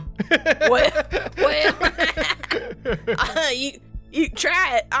 Huh? Well, you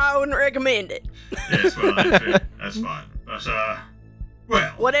try it. I wouldn't recommend it. Yes, well, that's fine. But,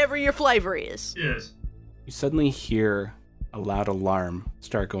 well. Whatever your flavor is. Yes. You suddenly hear a loud alarm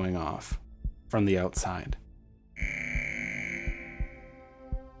start going off from the outside.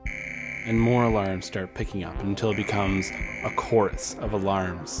 And more alarms start picking up until it becomes a chorus of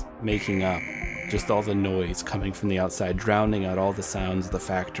alarms making up just all the noise coming from the outside, drowning out all the sounds of the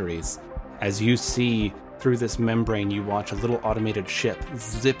factories. As you see through this membrane, you watch a little automated ship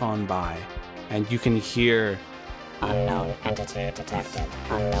zip on by, and you can hear unknown entity detected.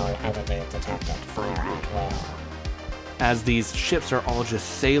 Unknown entity detected. Fire at will. As these ships are all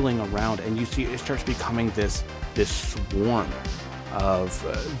just sailing around, and you see it starts becoming this swarm of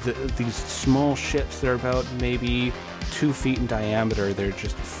these small ships. They're about maybe 2 feet in diameter. They're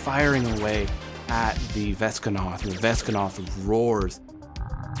just firing away at the Veskanoth, and the Veskanoth roars.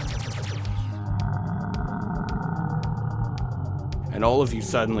 And all of you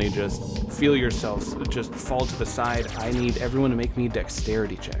suddenly just feel yourselves just fall to the side. I need everyone to make me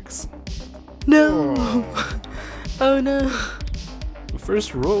dexterity checks. No. Oh no.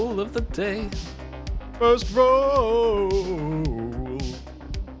 First roll of the day. First roll.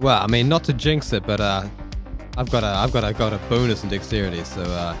 Well, I mean, not to jinx it, but I've got a bonus in dexterity, so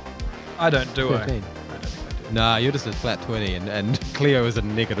I don't do 15. I don't think I do. Nah, you're just a flat 20, and Cleo is a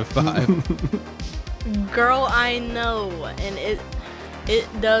 -5. Girl, I know, and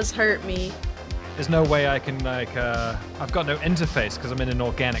it does hurt me. There's no way I can, I've got no interface because I'm in an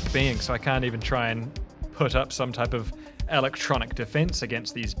organic being, so I can't even try and put up some type of electronic defense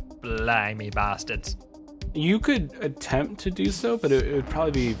against these blimey bastards. You could attempt to do so, but it would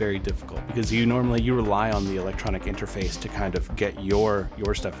probably be very difficult because you rely on the electronic interface to kind of get your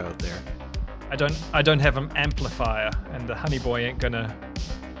stuff out there. I don't have an amplifier, and the honey boy ain't gonna.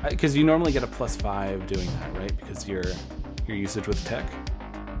 Because you normally get a +5 doing that, right? Because your usage with tech.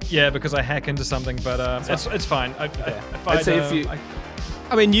 Yeah, because I hack into something, but it's fine.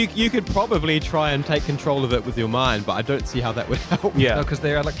 I mean, you could probably try and take control of it with your mind, but I don't see how that would help. Yeah, because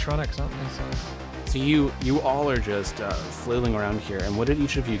they're electronics, aren't they? So you all are just flailing around here. And what did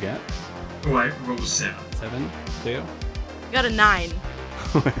each of you get? Oh, I rolled 7. 7, Leo? Got a 9.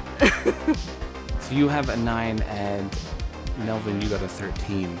 So you have a 9, and Melvin, you got a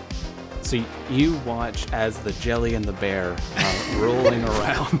 13. So you watch as the jelly and the bear rolling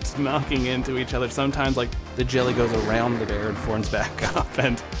around, knocking into each other. Sometimes, like, the jelly goes around the bear and forms back up,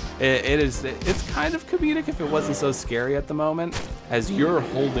 and it's kind of comedic if it wasn't so scary at the moment, as you're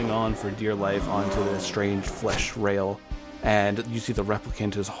holding on for dear life onto this strange flesh rail, and you see the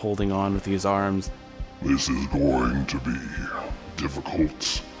replicant is holding on with these arms. This is going to be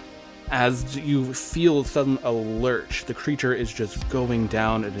difficult. As you feel sudden a lurch, the creature is just going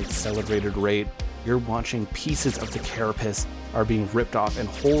down at an accelerated rate. You're watching pieces of the carapace are being ripped off and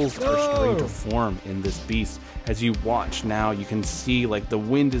holes are starting to form in this beast. As you watch now, you can see like the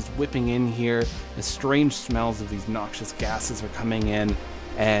wind is whipping in here. The strange smells of these noxious gases are coming in,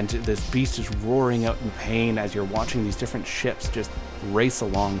 and this beast is roaring out in pain as you're watching these different ships just race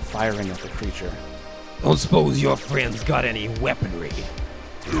along, firing at the creature. Don't suppose your friends got any weaponry?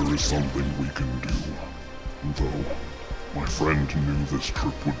 There is something we can do. Though, my friend knew this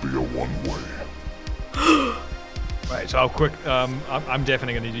trip would be a one-way. Right, so I'm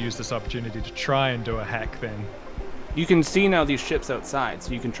definitely going to need to use this opportunity to try and do a hack then. You can see now these ships outside,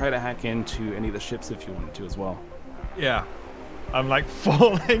 so you can try to hack into any of the ships if you wanted to as well. Yeah. I'm like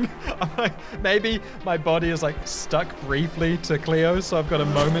falling. I'm like, maybe my body is like stuck briefly to Cleo, so I've got a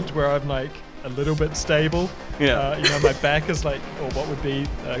moment where I'm like a little bit stable. Yeah. My back is like, or what would be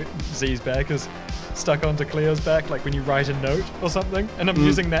Z's back is stuck onto Cleo's back, like when you write a note or something. And I'm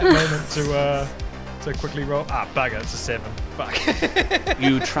using that moment to quickly roll. Bugger, it's a 7. Fuck.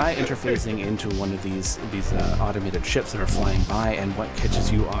 You try interfacing into one of these automated ships that are flying by, and what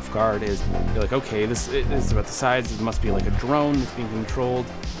catches you off guard is you're like, okay, this is about the size. It must be like a drone that's being controlled.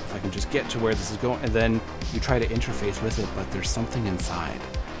 If I can just get to where this is going, and then you try to interface with it, but there's something inside.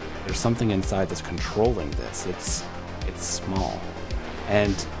 There's something inside that's controlling this. It's small,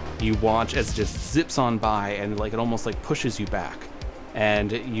 and you watch as it just zips on by, and like it almost like pushes you back,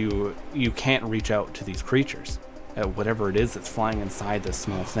 and you can't reach out to these creatures, whatever it is that's flying inside this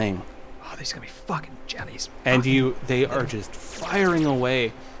small thing. Oh, these are gonna be fucking jellies. And they are just firing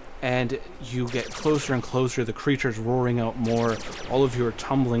away, and you get closer and closer. The creature's roaring out more. All of you are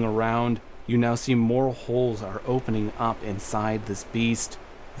tumbling around. You now see more holes are opening up inside this beast.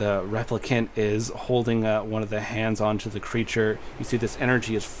 The replicant is holding one of the hands onto the creature. You see this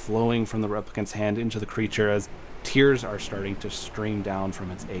energy is flowing from the replicant's hand into the creature as tears are starting to stream down from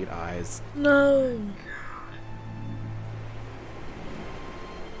its 8 eyes. No.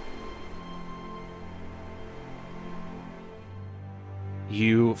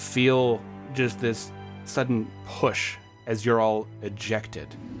 You feel just this sudden push as you're all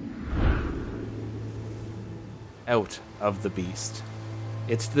ejected out of the beast.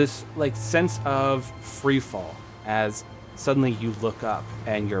 It's this like sense of free fall as suddenly you look up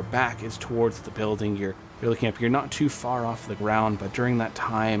and your back is towards the building. You're looking up. You're not too far off the ground, but during that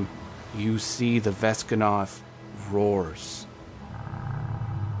time, you see the Veskanoth roars.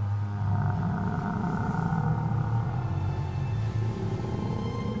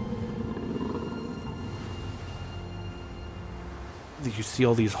 You see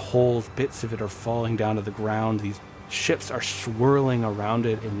all these holes, bits of it are falling down to the ground. These ships are swirling around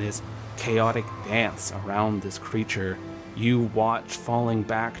it in this chaotic dance around this creature. You watch falling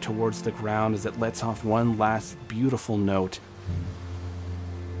back towards the ground as it lets off one last beautiful note.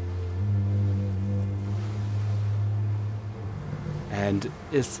 And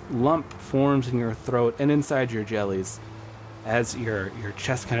this lump forms in your throat and inside your jellies. As your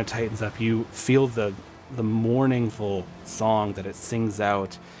chest kind of tightens up, you feel the mournful song that it sings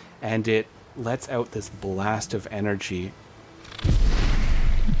out, and it lets out this blast of energy.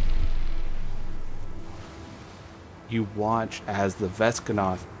 You watch as the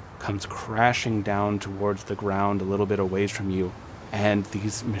Veskanoth comes crashing down towards the ground a little bit away from you, and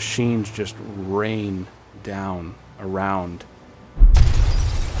these machines just rain down around.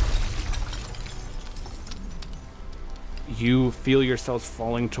 You feel yourselves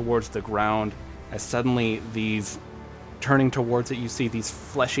falling towards the ground as suddenly these, turning towards it, you see these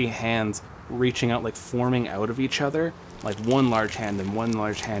fleshy hands reaching out, like forming out of each other, like one large hand and one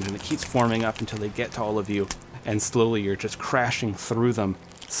large hand, and it keeps forming up until they get to all of you, and slowly you're just crashing through them,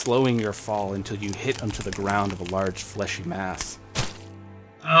 slowing your fall until you hit onto the ground of a large fleshy mass.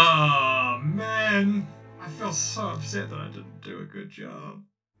 Oh, man. I feel so upset that I didn't do a good job.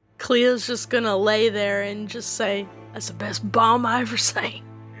 Cleo's just gonna lay there and just say, "That's the best bomb I ever seen."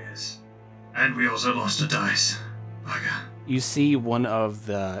 Yes. And we also lost a dice. Bugger. You see one of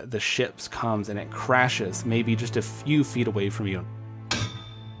the ships comes and it crashes maybe just a few feet away from you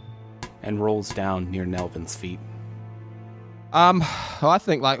and rolls down near Nelvin's feet. I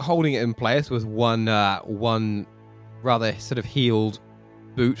think like holding it in place with one rather sort of healed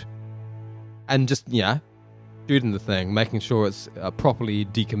boot and just, shooting the thing, making sure it's properly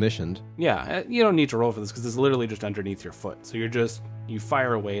decommissioned. Yeah, you don't need to roll for this because it's literally just underneath your foot. So you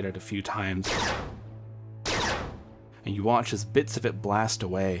fire away at it a few times, and you watch as bits of it blast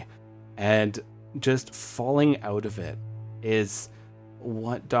away, and just falling out of it is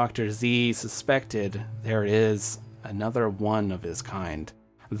what Dr. Z suspected. There is another one of his kind,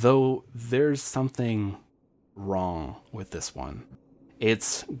 though there's something wrong with this one.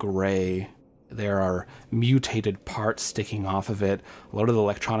 It's gray. There are mutated parts sticking off of it. A lot of the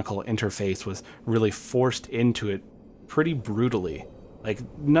electronical interface was really forced into it pretty brutally. Like,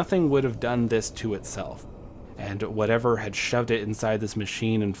 nothing would have done this to itself. And whatever had shoved it inside this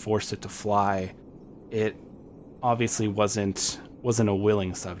machine and forced it to fly, it obviously wasn't a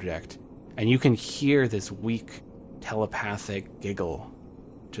willing subject. And you can hear this weak telepathic giggle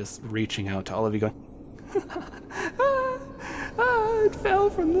just reaching out to all of you going, it fell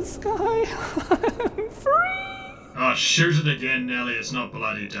from the sky. I'm free. Oh, shoot it again, Nelly. It's not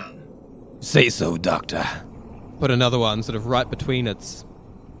bloody done. Say so, Doctor. Put another one sort of right between its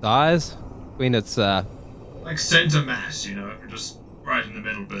thighs, between its Like center mass, just right in the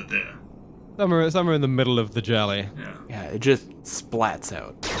middle bit there. somewhere in the middle of the jelly. Yeah. Yeah, it just splats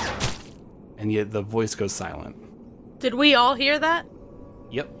out. And yet the voice goes silent. Did we all hear that?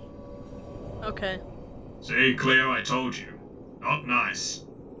 Yep. Okay. See, Cleo, I told you. Not nice.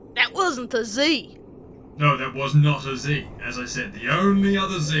 That wasn't the Z. No, that was not a Z. As I said, the only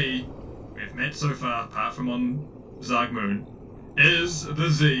other Z we've met so far, apart from on Zarg Moon, is the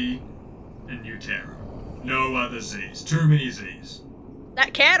Z in New Terra. No other Zs. Too many Zs.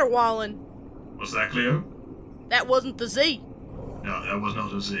 That caterwauling. What's that, Cleo? That wasn't the Z. No, that was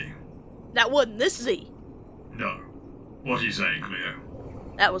not a Z. That wasn't this Z. No. What are you saying, Cleo?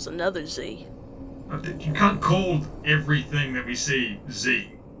 That was another Z. You can't call everything that we see Z.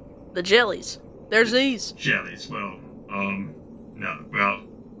 The jellies. They're Z's. Jellies, well, no, well,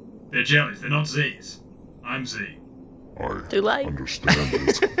 they're jellies, they're not Zs. I'm Z. I Too late. understand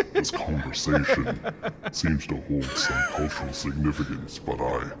this conversation seems to hold some cultural significance, but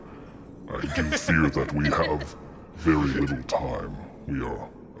I do fear that we have very little time. We are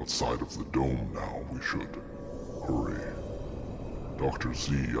outside of the dome now. We should hurry. Dr.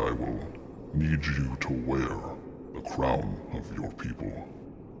 Z, I will need you to wear the crown of your people.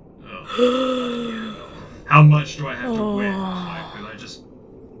 How much do I have to wear? Like, will I just...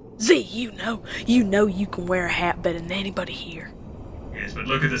 Z, you know you can wear a hat better than anybody here. Yes, but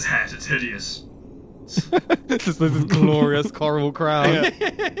look at this hat, it's hideous. This glorious coral crown.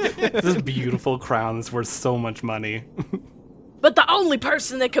 This beautiful crown is worth so much money. But the only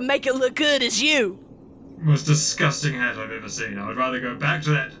person that can make it look good is you. Most disgusting hat I've ever seen. I would rather go back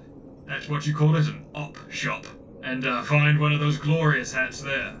to that's what you call it, an op shop, and find one of those glorious hats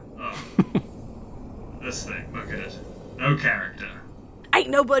there. Oh. This thing, look at it. No character. Ain't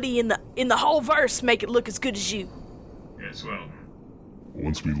nobody in the whole verse make it look as good as you. Yes, well,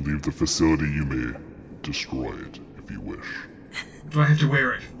 Once we leave the facility, you may destroy it if you wish. do I have to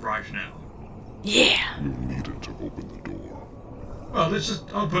wear it right now? Yeah. We'll need it to open the door. Well,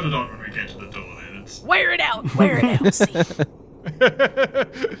 I'll put it on when we get to the door then. Wear it out. Wear it out, Z.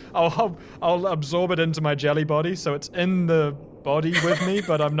 I'll absorb it into my jelly body, so it's in the body with me,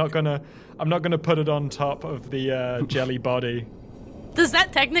 but I'm not gonna put it on top of the jelly body. Does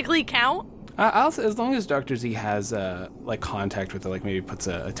that technically count? I'll say, as long as Dr. Z has contact with it, like maybe puts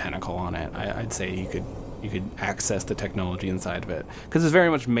a tentacle on it, I'd say you could access the technology inside of it because it's very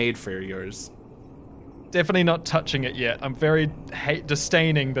much made for yours. Definitely not touching it yet. I'm very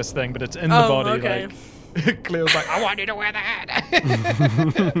disdaining this thing, but it's in the body. Okay. Like, Cleo's like, I want you to wear the hat.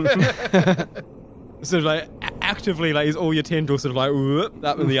 Sort of like actively, like, is all your tendrils sort of like whoop,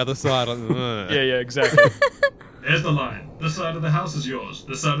 up on the other side. Like, Yeah, exactly. There's the line. This side of the house is yours.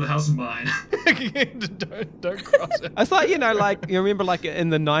 This side of the house is mine. don't cross it. It's like, like, you remember, like, in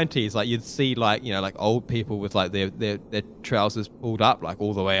the 90s, like, you'd see, like, like, old people with, like, their trousers pulled up, like,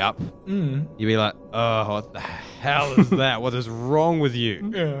 all the way up. Mm. You'd be like, oh, what the hell is that? What is wrong with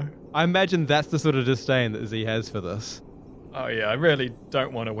you? Yeah. I imagine that's the sort of disdain that Z has for this. Oh, yeah, I really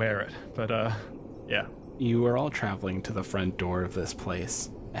don't want to wear it, but, yeah. You are all traveling to the front door of this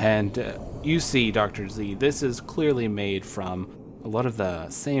place, and you see, Dr. Z, this is clearly made from a lot of the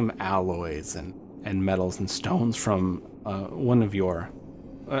same alloys and metals and stones from one of your,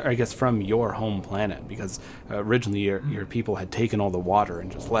 I guess from your home planet, because originally your people had taken all the water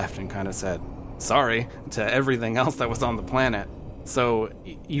and just left and kind of said sorry to everything else that was on the planet. So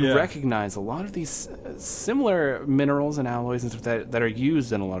you recognize a lot of these similar minerals and alloys and stuff that are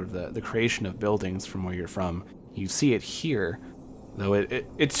used in a lot of the creation of buildings from where you're from. You see it here, though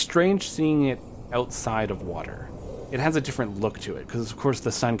it's strange seeing it outside of water. It has a different look to it, because of course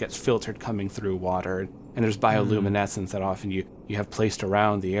the sun gets filtered coming through water, and there's bioluminescence that often you have placed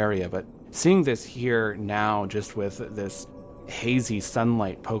around the area, but seeing this here now, just with this hazy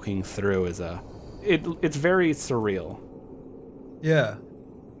sunlight poking through, it's very surreal. Yeah.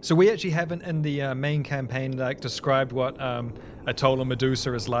 So we actually haven't in the main campaign described what Atoll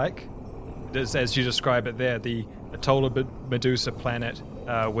Medusa is like. As you describe it there, the Atoll Medusa planet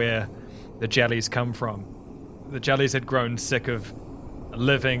where the jellies come from. The jellies had grown sick of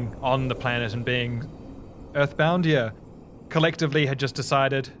living on the planet and being earthbound. Yeah, collectively had just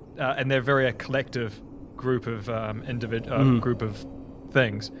decided, and they're very a collective group of group of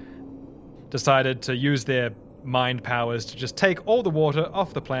things, decided to use their mind powers to just take all the water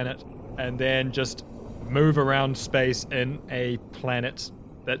off the planet and then just move around space in a planet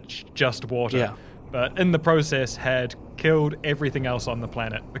that's just water. Yeah. But in the process had killed everything else on the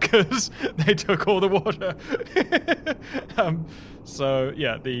planet because they took all the water. So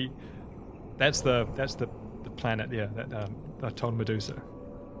yeah, that's the planet. Yeah, that Atoll Medusa.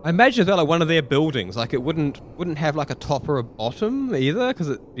 I imagine that like one of their buildings, like it wouldn't have like a top or a bottom either, because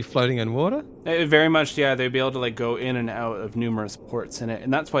it'd be floating in water. Very much, yeah. They'd be able to like go in and out of numerous ports in it,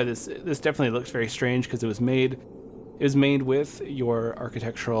 and that's why this definitely looks very strange, because it was made with your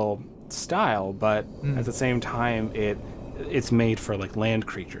architectural style, but at the same time it's made for like land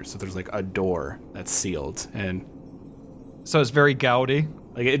creatures. So there's like a door that's sealed, and so it's very Gaudi.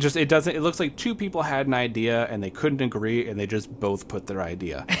 Like it looks like two people had an idea and they couldn't agree, and they just both put their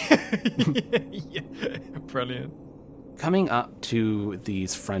idea. Yeah. Brilliant. Coming up to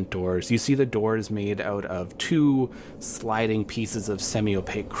these front doors, you see the doors made out of two sliding pieces of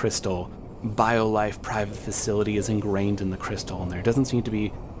semi-opaque crystal. BioLife private facility is ingrained in the crystal, and there doesn't seem to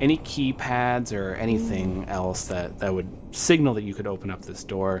be any keypads or anything else that would signal that you could open up this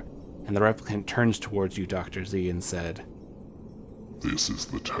door. And the replicant turns towards you, Dr. Z, and said, This is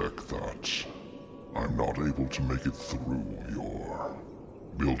the tech that I'm not able to make it through. Your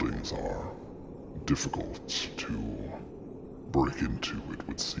buildings are difficult to break into, it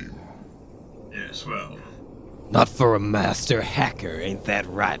would seem. Yes, well. Not for a master hacker, ain't that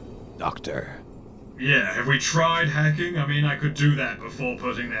right, Doctor? Yeah, have we tried hacking? I mean, I could do that before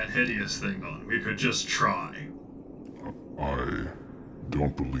putting that hideous thing on. We could just try. I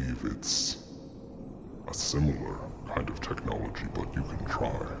don't believe it's a similar kind of technology, but you can try.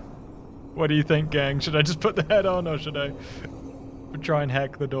 What do you think, gang? Should I just put the hat on, or should I try and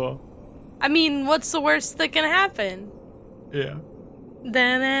hack the door? I mean, what's the worst that can happen? Yeah.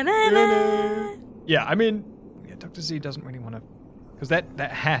 Da-na-na-na. Yeah, I mean, Dr. Z doesn't really want to, because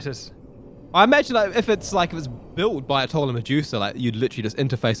that hat is. I imagine like if it's built by Atoll Medusa, like you'd literally just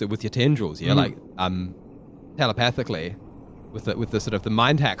interface it with your tendrils, yeah, like telepathically, with the sort of the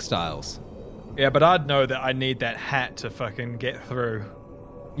mind hack styles. Yeah, but I'd know that I need that hat to fucking get through.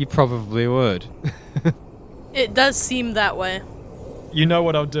 You probably would. It does seem that way. You know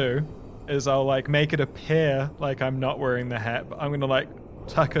what I'll do is I'll like make it appear like I'm not wearing the hat, but I'm gonna like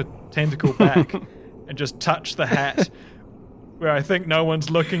tuck a tentacle back and just touch the hat where I think no one's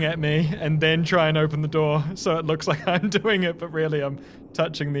looking at me, and then try and open the door so it looks like I'm doing it, but really I'm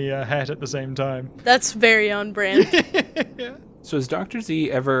touching the hat at the same time. That's very on brand. Yeah. So has Dr. Z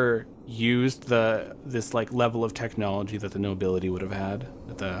ever used this like level of technology that the nobility would have had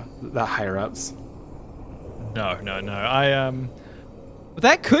at the higher ups? No. But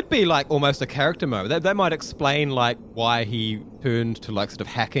that could be like almost a character mode. That might explain like why he turned to like sort of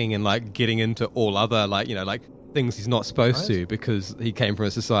hacking and like getting into all other like, you know, like things he's not supposed to, because he came from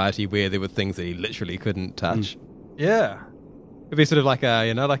a society where there were things that he literally couldn't touch. Yeah. It'd be sort of like a,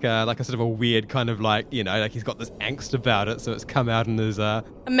 you know, like a sort of a weird kind of like, you know, like he's got this angst about it, so it's come out in his It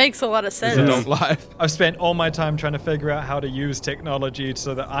makes a lot of sense. adult life. I've spent all my time trying to figure out how to use technology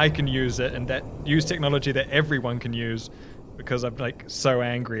so that I can use it, and that use technology that everyone can use, because I'm like so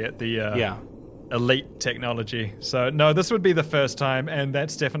angry at the elite technology. So no, this would be the first time, and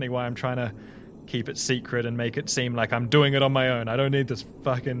that's definitely why I'm trying to keep it secret and make it seem like I'm doing it on my own. I don't need this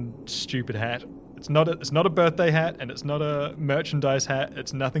fucking stupid hat. It's not a birthday hat, and it's not a merchandise hat.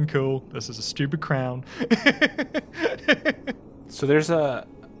 It's nothing cool. This is a stupid crown. So there's a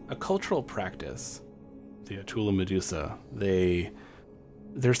cultural practice, the Atoll Medusa.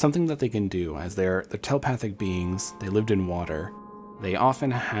 There's something that they can do, as they're telepathic beings. They lived in water. They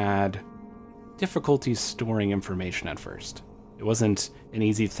often had difficulties storing information at first. It wasn't an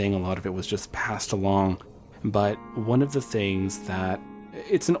easy thing. A lot of it was just passed along. But one of the things that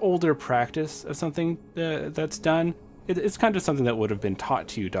it's an older practice of something that's done. It's kind of something that would have been taught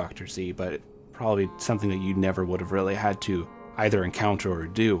to you, Dr. Z, but probably something that you never would have really had to either encounter or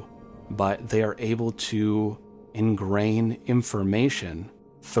do, but they are able to ingrain information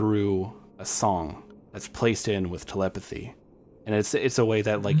through a song that's placed in with telepathy. And it's a way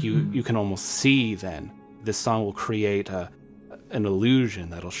that like you can almost see then this song will create an illusion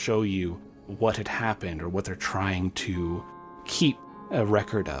that'll show you what had happened or what they're trying to keep a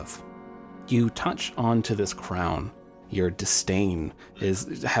record of. You touch onto this crown. Your disdain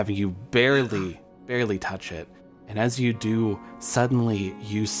is having you barely touch it. And as you do, suddenly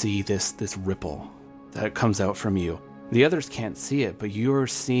you see this ripple that comes out from you. The others can't see it, but you're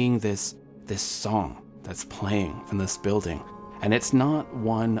seeing this song that's playing from this building. And it's not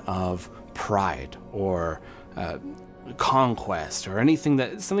one of pride or conquest or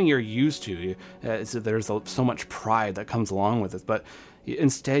something you're used to. There's so much pride that comes along with it, but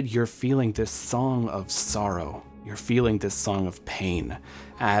instead you're feeling this song of sorrow. You're feeling this song of pain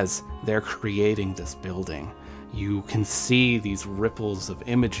as they're creating this building. You can see these ripples of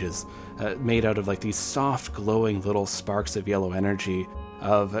images made out of like these soft glowing little sparks of yellow energy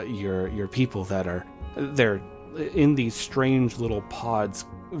of your people they're in these strange little pods,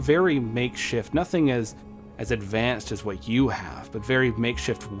 very makeshift, nothing as advanced as what you have, but very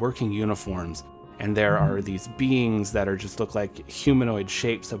makeshift working uniforms. And there are these beings that just look like humanoid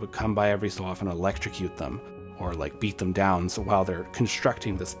shapes that would come by every so often and electrocute them or like beat them down while they're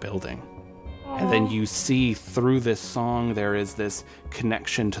constructing this building. And then you see through this song there is this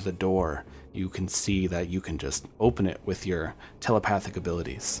connection to the door. You can see that you can just open it with your telepathic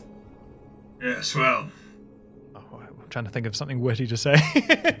abilities. Yes, well. I'm trying to think of something witty to say.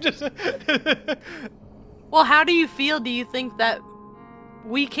 Well, how do you feel? Do you think that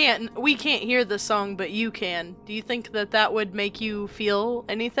we can't hear the song, but you can? Do you think that would make you feel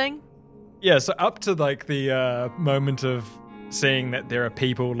anything? Yeah, so up to like the moment of seeing that there are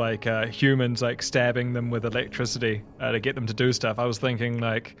people like humans like stabbing them with electricity to get them to do stuff, I was thinking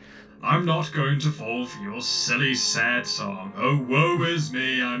like, I'm not going to fall for your silly sad song. Oh, woe is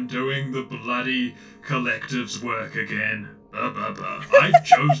me, I'm doing the bloody collective's work again. I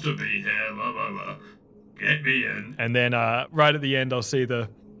chose to be here. Get me in. And then right at the end I'll see the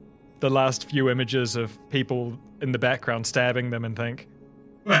last few images of people in the background stabbing them and think,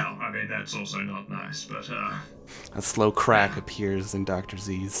 well, I mean, that's also not nice, but a slow crack appears in Dr.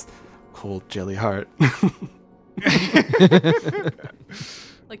 Z's cold jelly heart.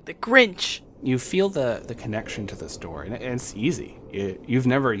 Like the Grinch. You feel the connection to this door, and it's easy. You've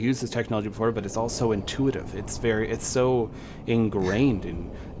never used this technology before, but it's also intuitive. It's so ingrained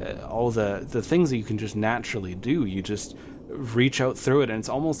in all the things that you can just naturally do. You just reach out through it, and it's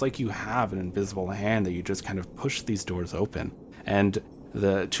almost like you have an invisible hand that you just kind of push these doors open. And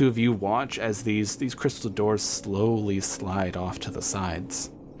the two of you watch as these crystal doors slowly slide off to the sides.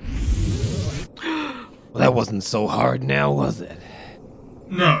 Well, that wasn't so hard now, was it?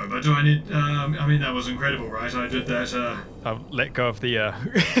 no, but do I need... I mean, that was incredible, right? I did that... I'll let go of the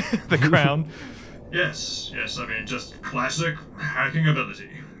the crown. Yes, I mean, just classic hacking ability.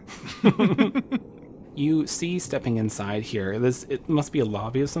 You see, stepping inside here, it must be a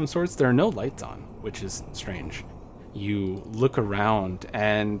lobby of some sorts. There are no lights on, which is strange. You look around,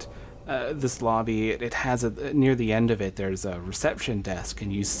 and this lobby, it has near the end of it, there's a reception desk,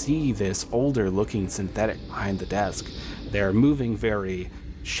 and you see this older-looking synthetic behind the desk. They're moving very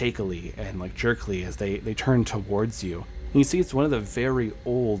shakily and like jerkily as they turn towards you. And you see it's one of the very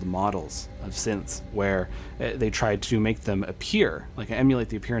old models of synths where they tried to make them appear, like emulate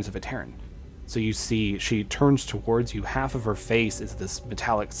the appearance of a Terran. So you see she turns towards you. Half of her face is this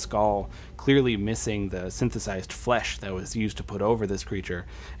metallic skull, clearly missing the synthesized flesh that was used to put over this creature.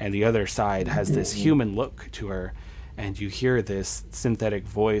 And the other side has this human look to her. And you hear this synthetic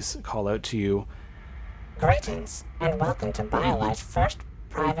voice call out to you, Greetings, and welcome to BioLife's first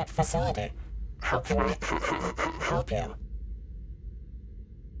private facility. How can I help you?